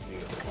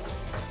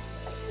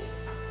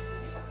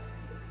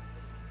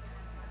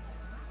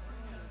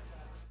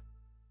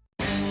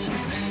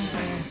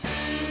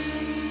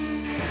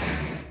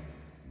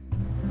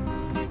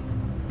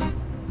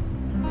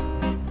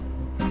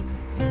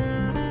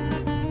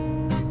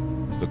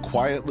 The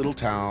quiet little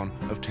town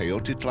of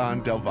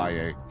Teotitlán del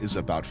Valle is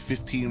about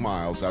 15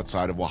 miles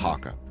outside of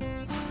Oaxaca.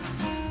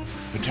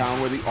 A town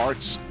where the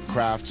arts,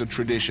 crafts, and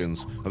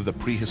traditions of the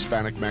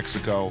pre-Hispanic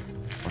Mexico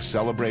are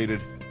celebrated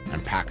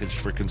and packaged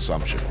for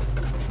consumption.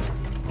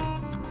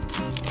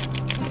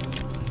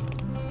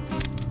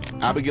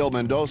 Abigail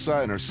Mendoza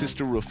and her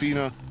sister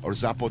Rufina are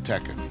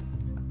Zapotecan,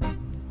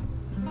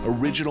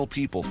 original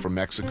people from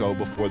Mexico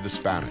before the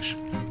Spanish,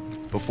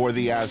 before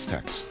the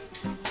Aztecs.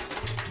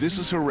 This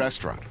is her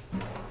restaurant,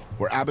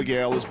 where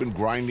Abigail has been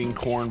grinding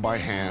corn by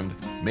hand,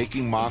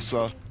 making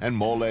masa and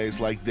moles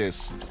like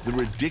this, the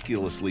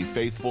ridiculously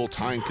faithful,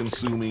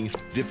 time-consuming,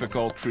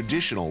 difficult,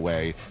 traditional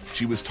way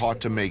she was taught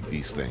to make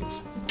these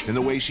things, and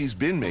the way she's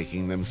been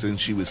making them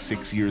since she was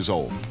 6 years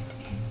old.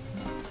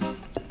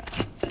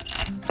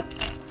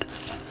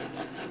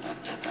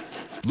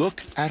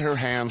 Look at her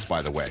hands,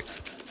 by the way.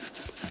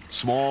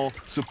 Small,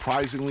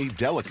 surprisingly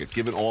delicate,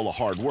 given all the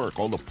hard work,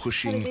 all the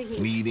pushing,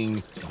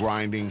 kneading,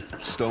 grinding,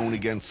 stone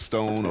against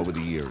stone over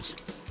the years.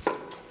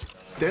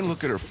 Then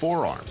look at her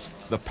forearms,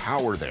 the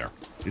power there.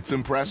 It's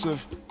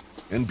impressive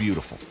and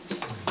beautiful.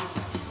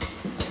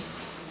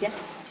 Yeah.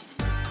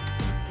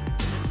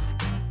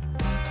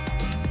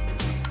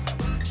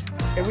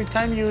 Every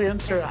time you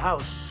enter a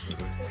house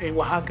in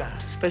Oaxaca,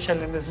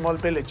 especially in the small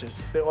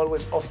villages, they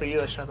always offer you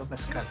a shot of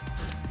mezcal.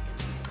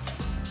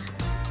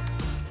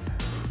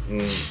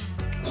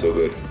 So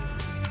good.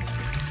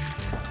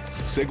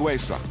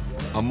 Següesa,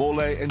 a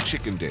mole and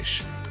chicken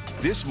dish.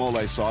 This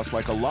mole sauce,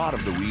 like a lot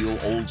of the real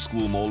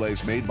old-school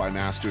moles made by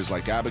masters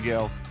like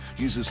Abigail,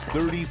 uses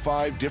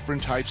 35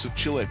 different types of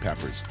chili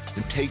peppers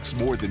and takes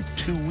more than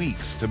 2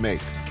 weeks to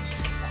make.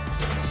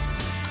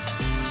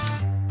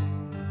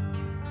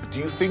 Do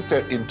you think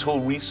that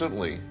until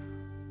recently,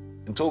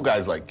 until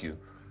guys like you,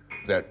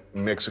 that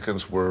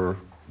Mexicans were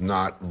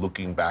not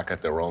looking back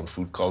at their own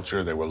food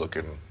culture, they were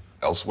looking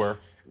elsewhere?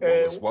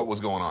 What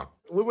was going on?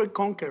 We were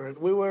conquered.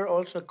 We were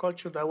also a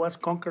culture that was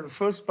conquered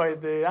first by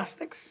the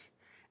Aztecs,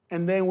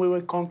 and then we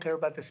were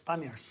conquered by the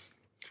Spaniards.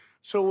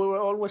 So we were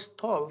always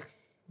told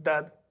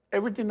that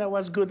everything that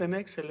was good and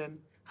excellent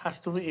has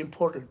to be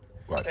imported.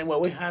 Right. And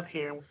what we had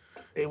here,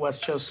 it was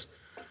just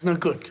not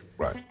good.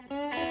 Right.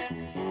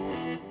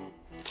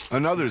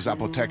 Another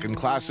Zapotecan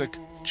classic,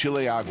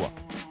 chile agua,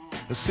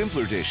 a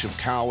simpler dish of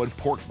cow and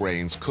pork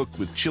brains cooked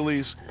with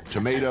chilies,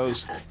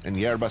 tomatoes, and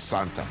yerba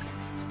santa.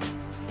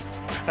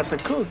 As a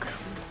cook,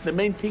 the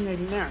main thing I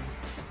learned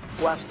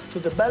was to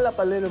develop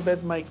a little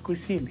bit my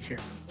cuisine here.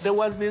 There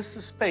was this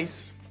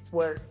space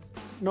where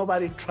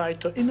nobody tried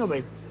to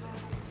innovate.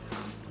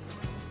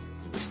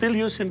 Still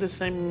using the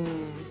same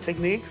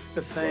techniques,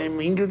 the same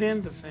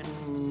ingredients, the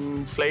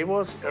same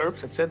flavors,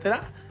 herbs,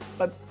 etc.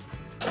 But,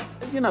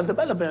 you know,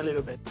 developing a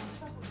little bit.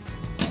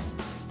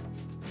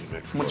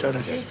 Muchas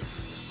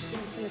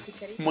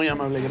gracias. Muy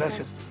amable,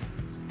 gracias.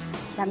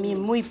 También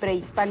muy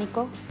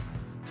prehispánico.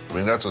 I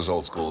mean, that's as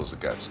old school as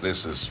it gets.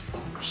 This is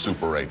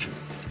super ancient.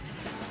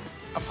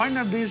 A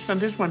finer dish than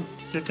this one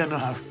you cannot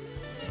have.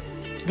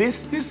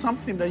 This is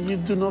something that you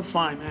do not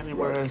find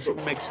anywhere else in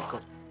Mexico.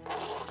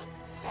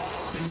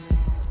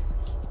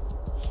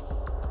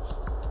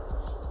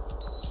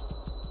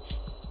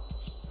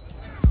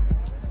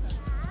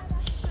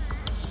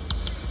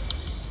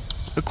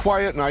 A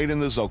quiet night in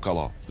the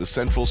Zócalo, the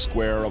central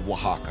square of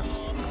Oaxaca.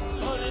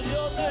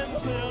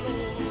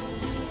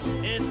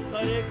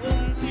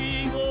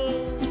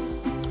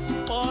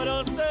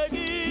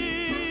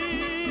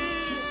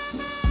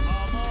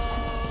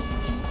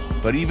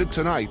 But even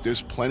tonight,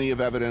 there's plenty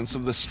of evidence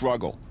of the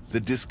struggle, the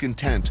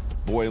discontent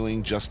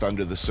boiling just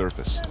under the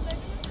surface.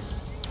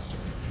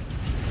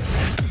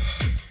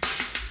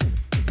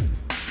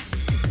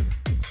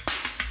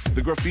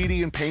 The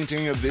graffiti and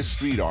painting of this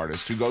street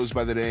artist, who goes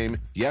by the name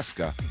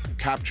Yesca,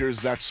 captures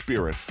that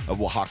spirit of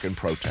Oaxacan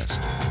protest.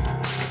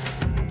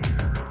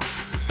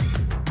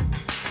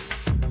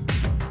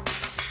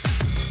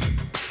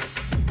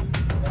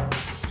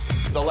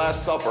 The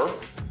Last Supper,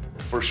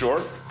 for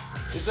sure.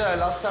 It's the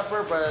Last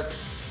Supper, but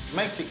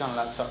Mexican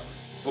Last Supper.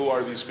 Who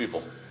are these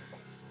people?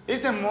 It's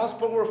the most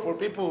powerful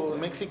people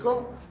in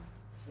Mexico,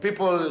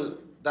 people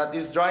that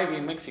is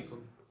driving Mexico.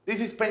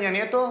 This is Peña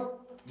Nieto,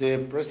 the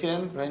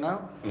president right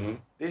now. Mm-hmm.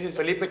 This is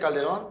Felipe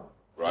Calderón,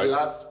 right. the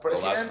last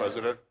president. The last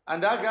president.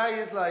 And that guy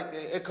is like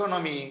the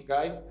economy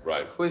guy,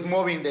 right, who is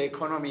moving the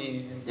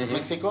economy in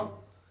Mexico.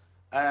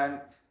 And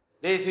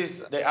this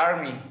is the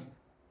army.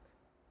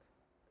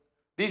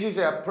 This is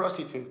a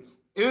prostitute.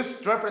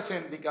 It's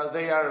represent because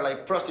they are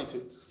like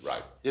prostitutes.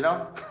 Right. You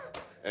know?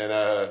 And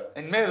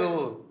in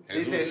middle,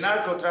 this is the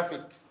narco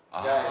traffic.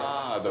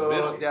 Ah, the so,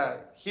 middle. Yeah,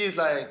 he's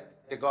like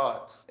the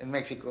god in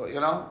Mexico, you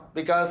know?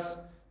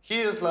 Because he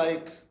is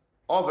like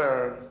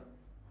over.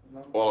 You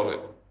know? All of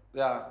it.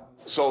 Yeah.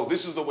 So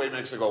this is the way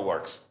Mexico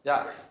works.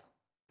 Yeah.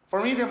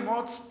 For me, the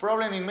most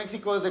problem in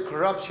Mexico is the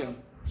corruption.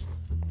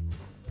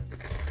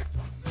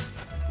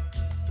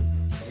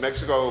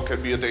 Mexico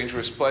can be a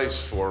dangerous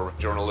place for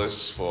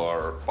journalists,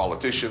 for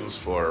politicians,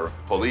 for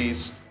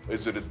police.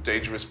 Is it a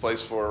dangerous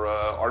place for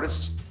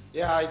artists?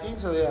 Yeah, I think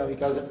so, yeah,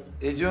 because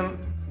if you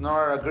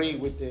not agree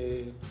with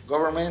the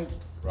government,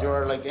 you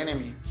are like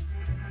enemy.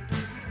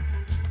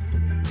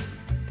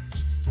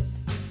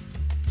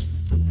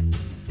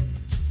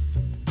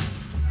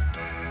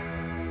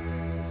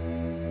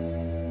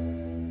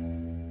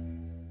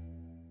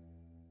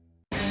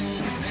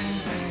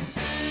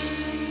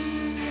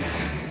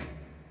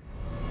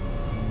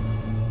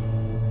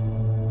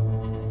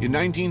 In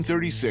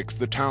 1936,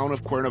 the town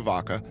of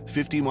Cuernavaca,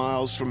 50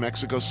 miles from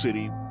Mexico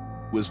City,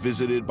 was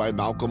visited by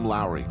Malcolm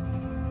Lowry,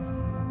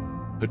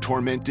 a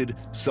tormented,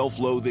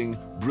 self-loathing,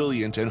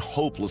 brilliant, and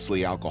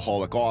hopelessly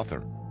alcoholic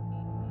author.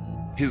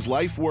 His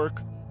life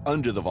work,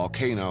 Under the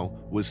Volcano,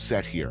 was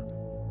set here.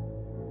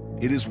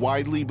 It is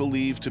widely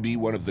believed to be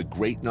one of the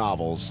great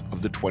novels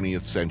of the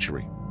 20th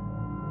century.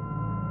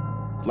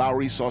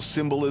 Lowry saw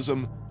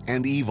symbolism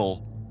and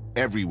evil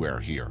everywhere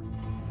here.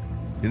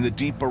 In the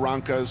deep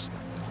barrancas,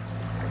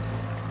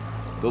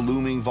 the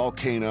looming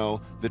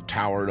volcano that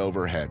towered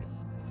overhead.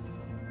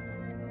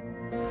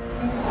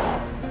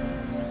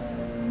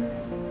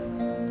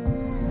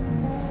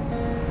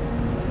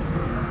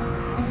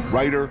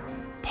 Writer,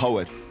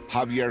 poet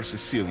Javier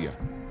Cecilia,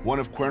 one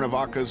of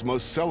Cuernavaca's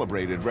most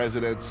celebrated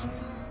residents,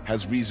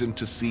 has reason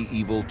to see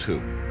evil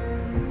too.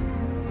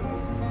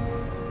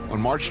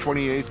 On March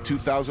 28,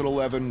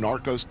 2011,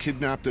 narcos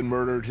kidnapped and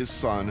murdered his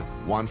son,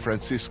 Juan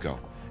Francisco,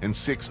 and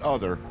 6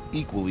 other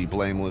equally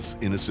blameless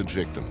innocent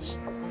victims.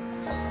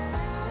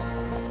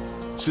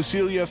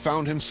 Cecilia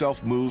found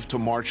himself moved to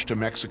march to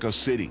Mexico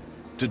City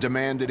to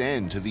demand an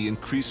end to the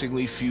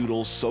increasingly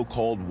futile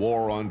so-called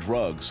war on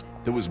drugs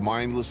that was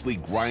mindlessly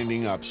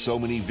grinding up so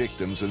many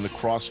victims in the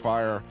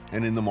crossfire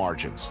and in the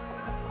margins.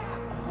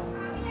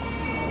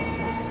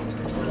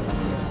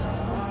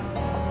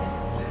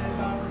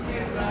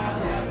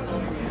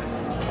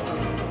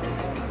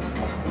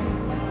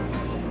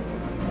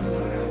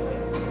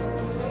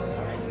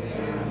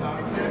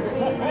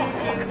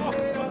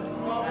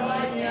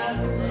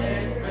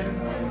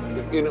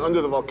 In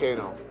Under the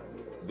Volcano,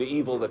 the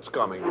evil that's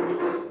coming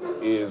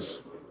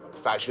is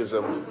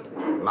fascism,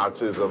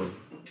 Nazism.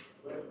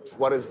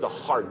 What is the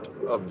heart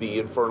of the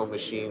infernal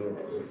machine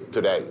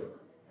today?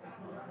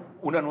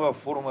 Una nueva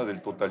forma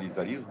del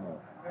totalitarismo,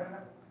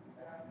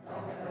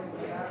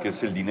 que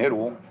es el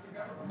dinero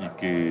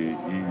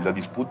y la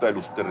disputa de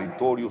los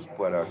territorios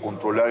para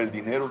controlar el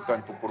dinero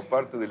tanto por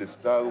parte del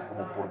Estado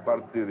como por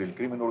parte del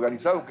crimen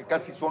organizado, que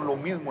casi son lo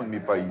mismo en mi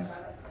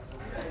país.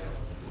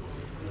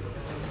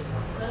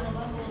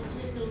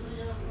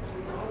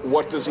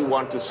 What does he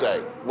want to say?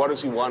 What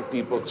does he want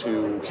people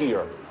to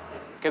hear?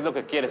 ¿Qué es lo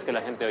que quieres que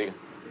la gente oiga?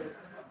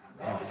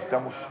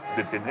 Necesitamos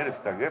detener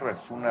esta guerra.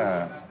 Es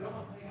una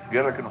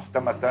guerra que nos está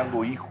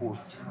matando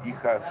hijos,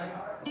 hijas,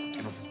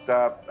 que nos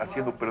está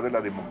haciendo perder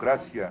la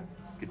democracia,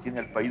 que tiene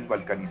al país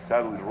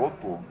balcanizado y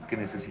roto, que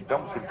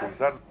necesitamos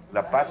encontrar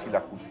la paz y la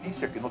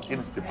justicia que no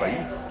tiene este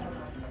país.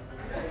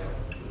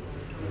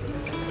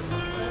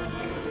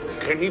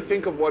 Can he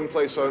think of one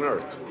place on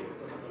earth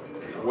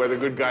where the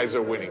good guys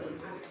are winning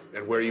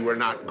and where you are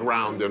not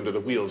ground under the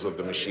wheels of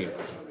the machine?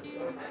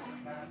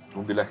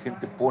 Donde la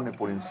gente pone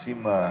por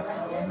encima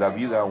la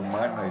vida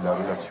humana y la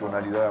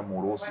relacionalidad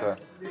amorosa,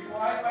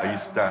 ahí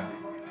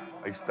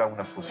está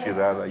una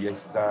sociedad, ahí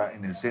está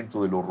en el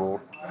centro del horror,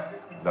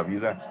 la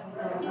vida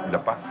y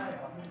la paz.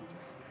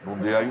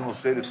 Donde hay unos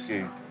seres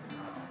que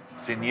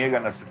se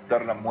niegan a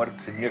aceptar la muerte,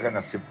 se niegan a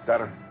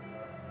aceptar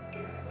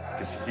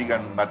que se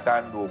sigan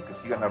matando, que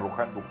sigan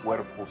arrojando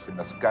cuerpos en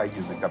las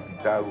calles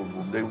decapitados,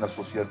 donde hay una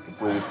sociedad que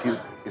puede decir,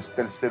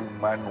 está el ser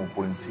humano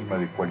por encima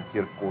de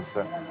cualquier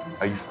cosa,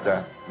 ahí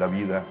está la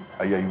vida,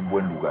 ahí hay un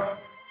buen lugar.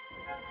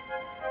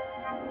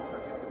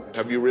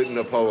 Have you written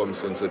a poem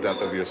since the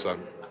death of your son?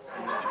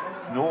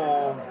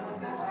 No,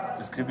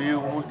 escribí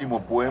un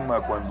último poema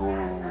cuando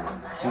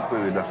supe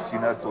del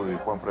asesinato de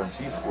Juan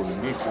Francisco, de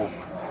mi hijo,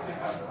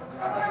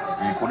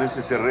 y con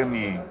ese cerré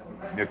mi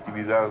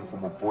actividad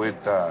como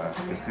poeta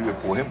que escribe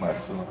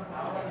poemas.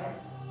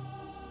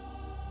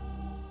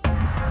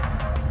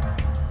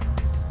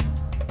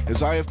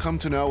 As I have come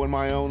to know in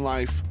my own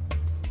life,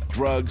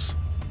 drugs,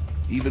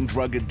 even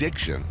drug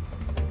addiction,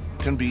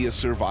 can be a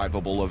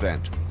survivable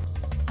event.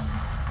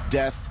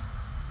 Death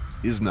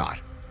is not.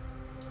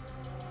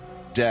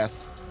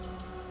 Death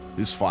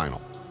is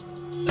final.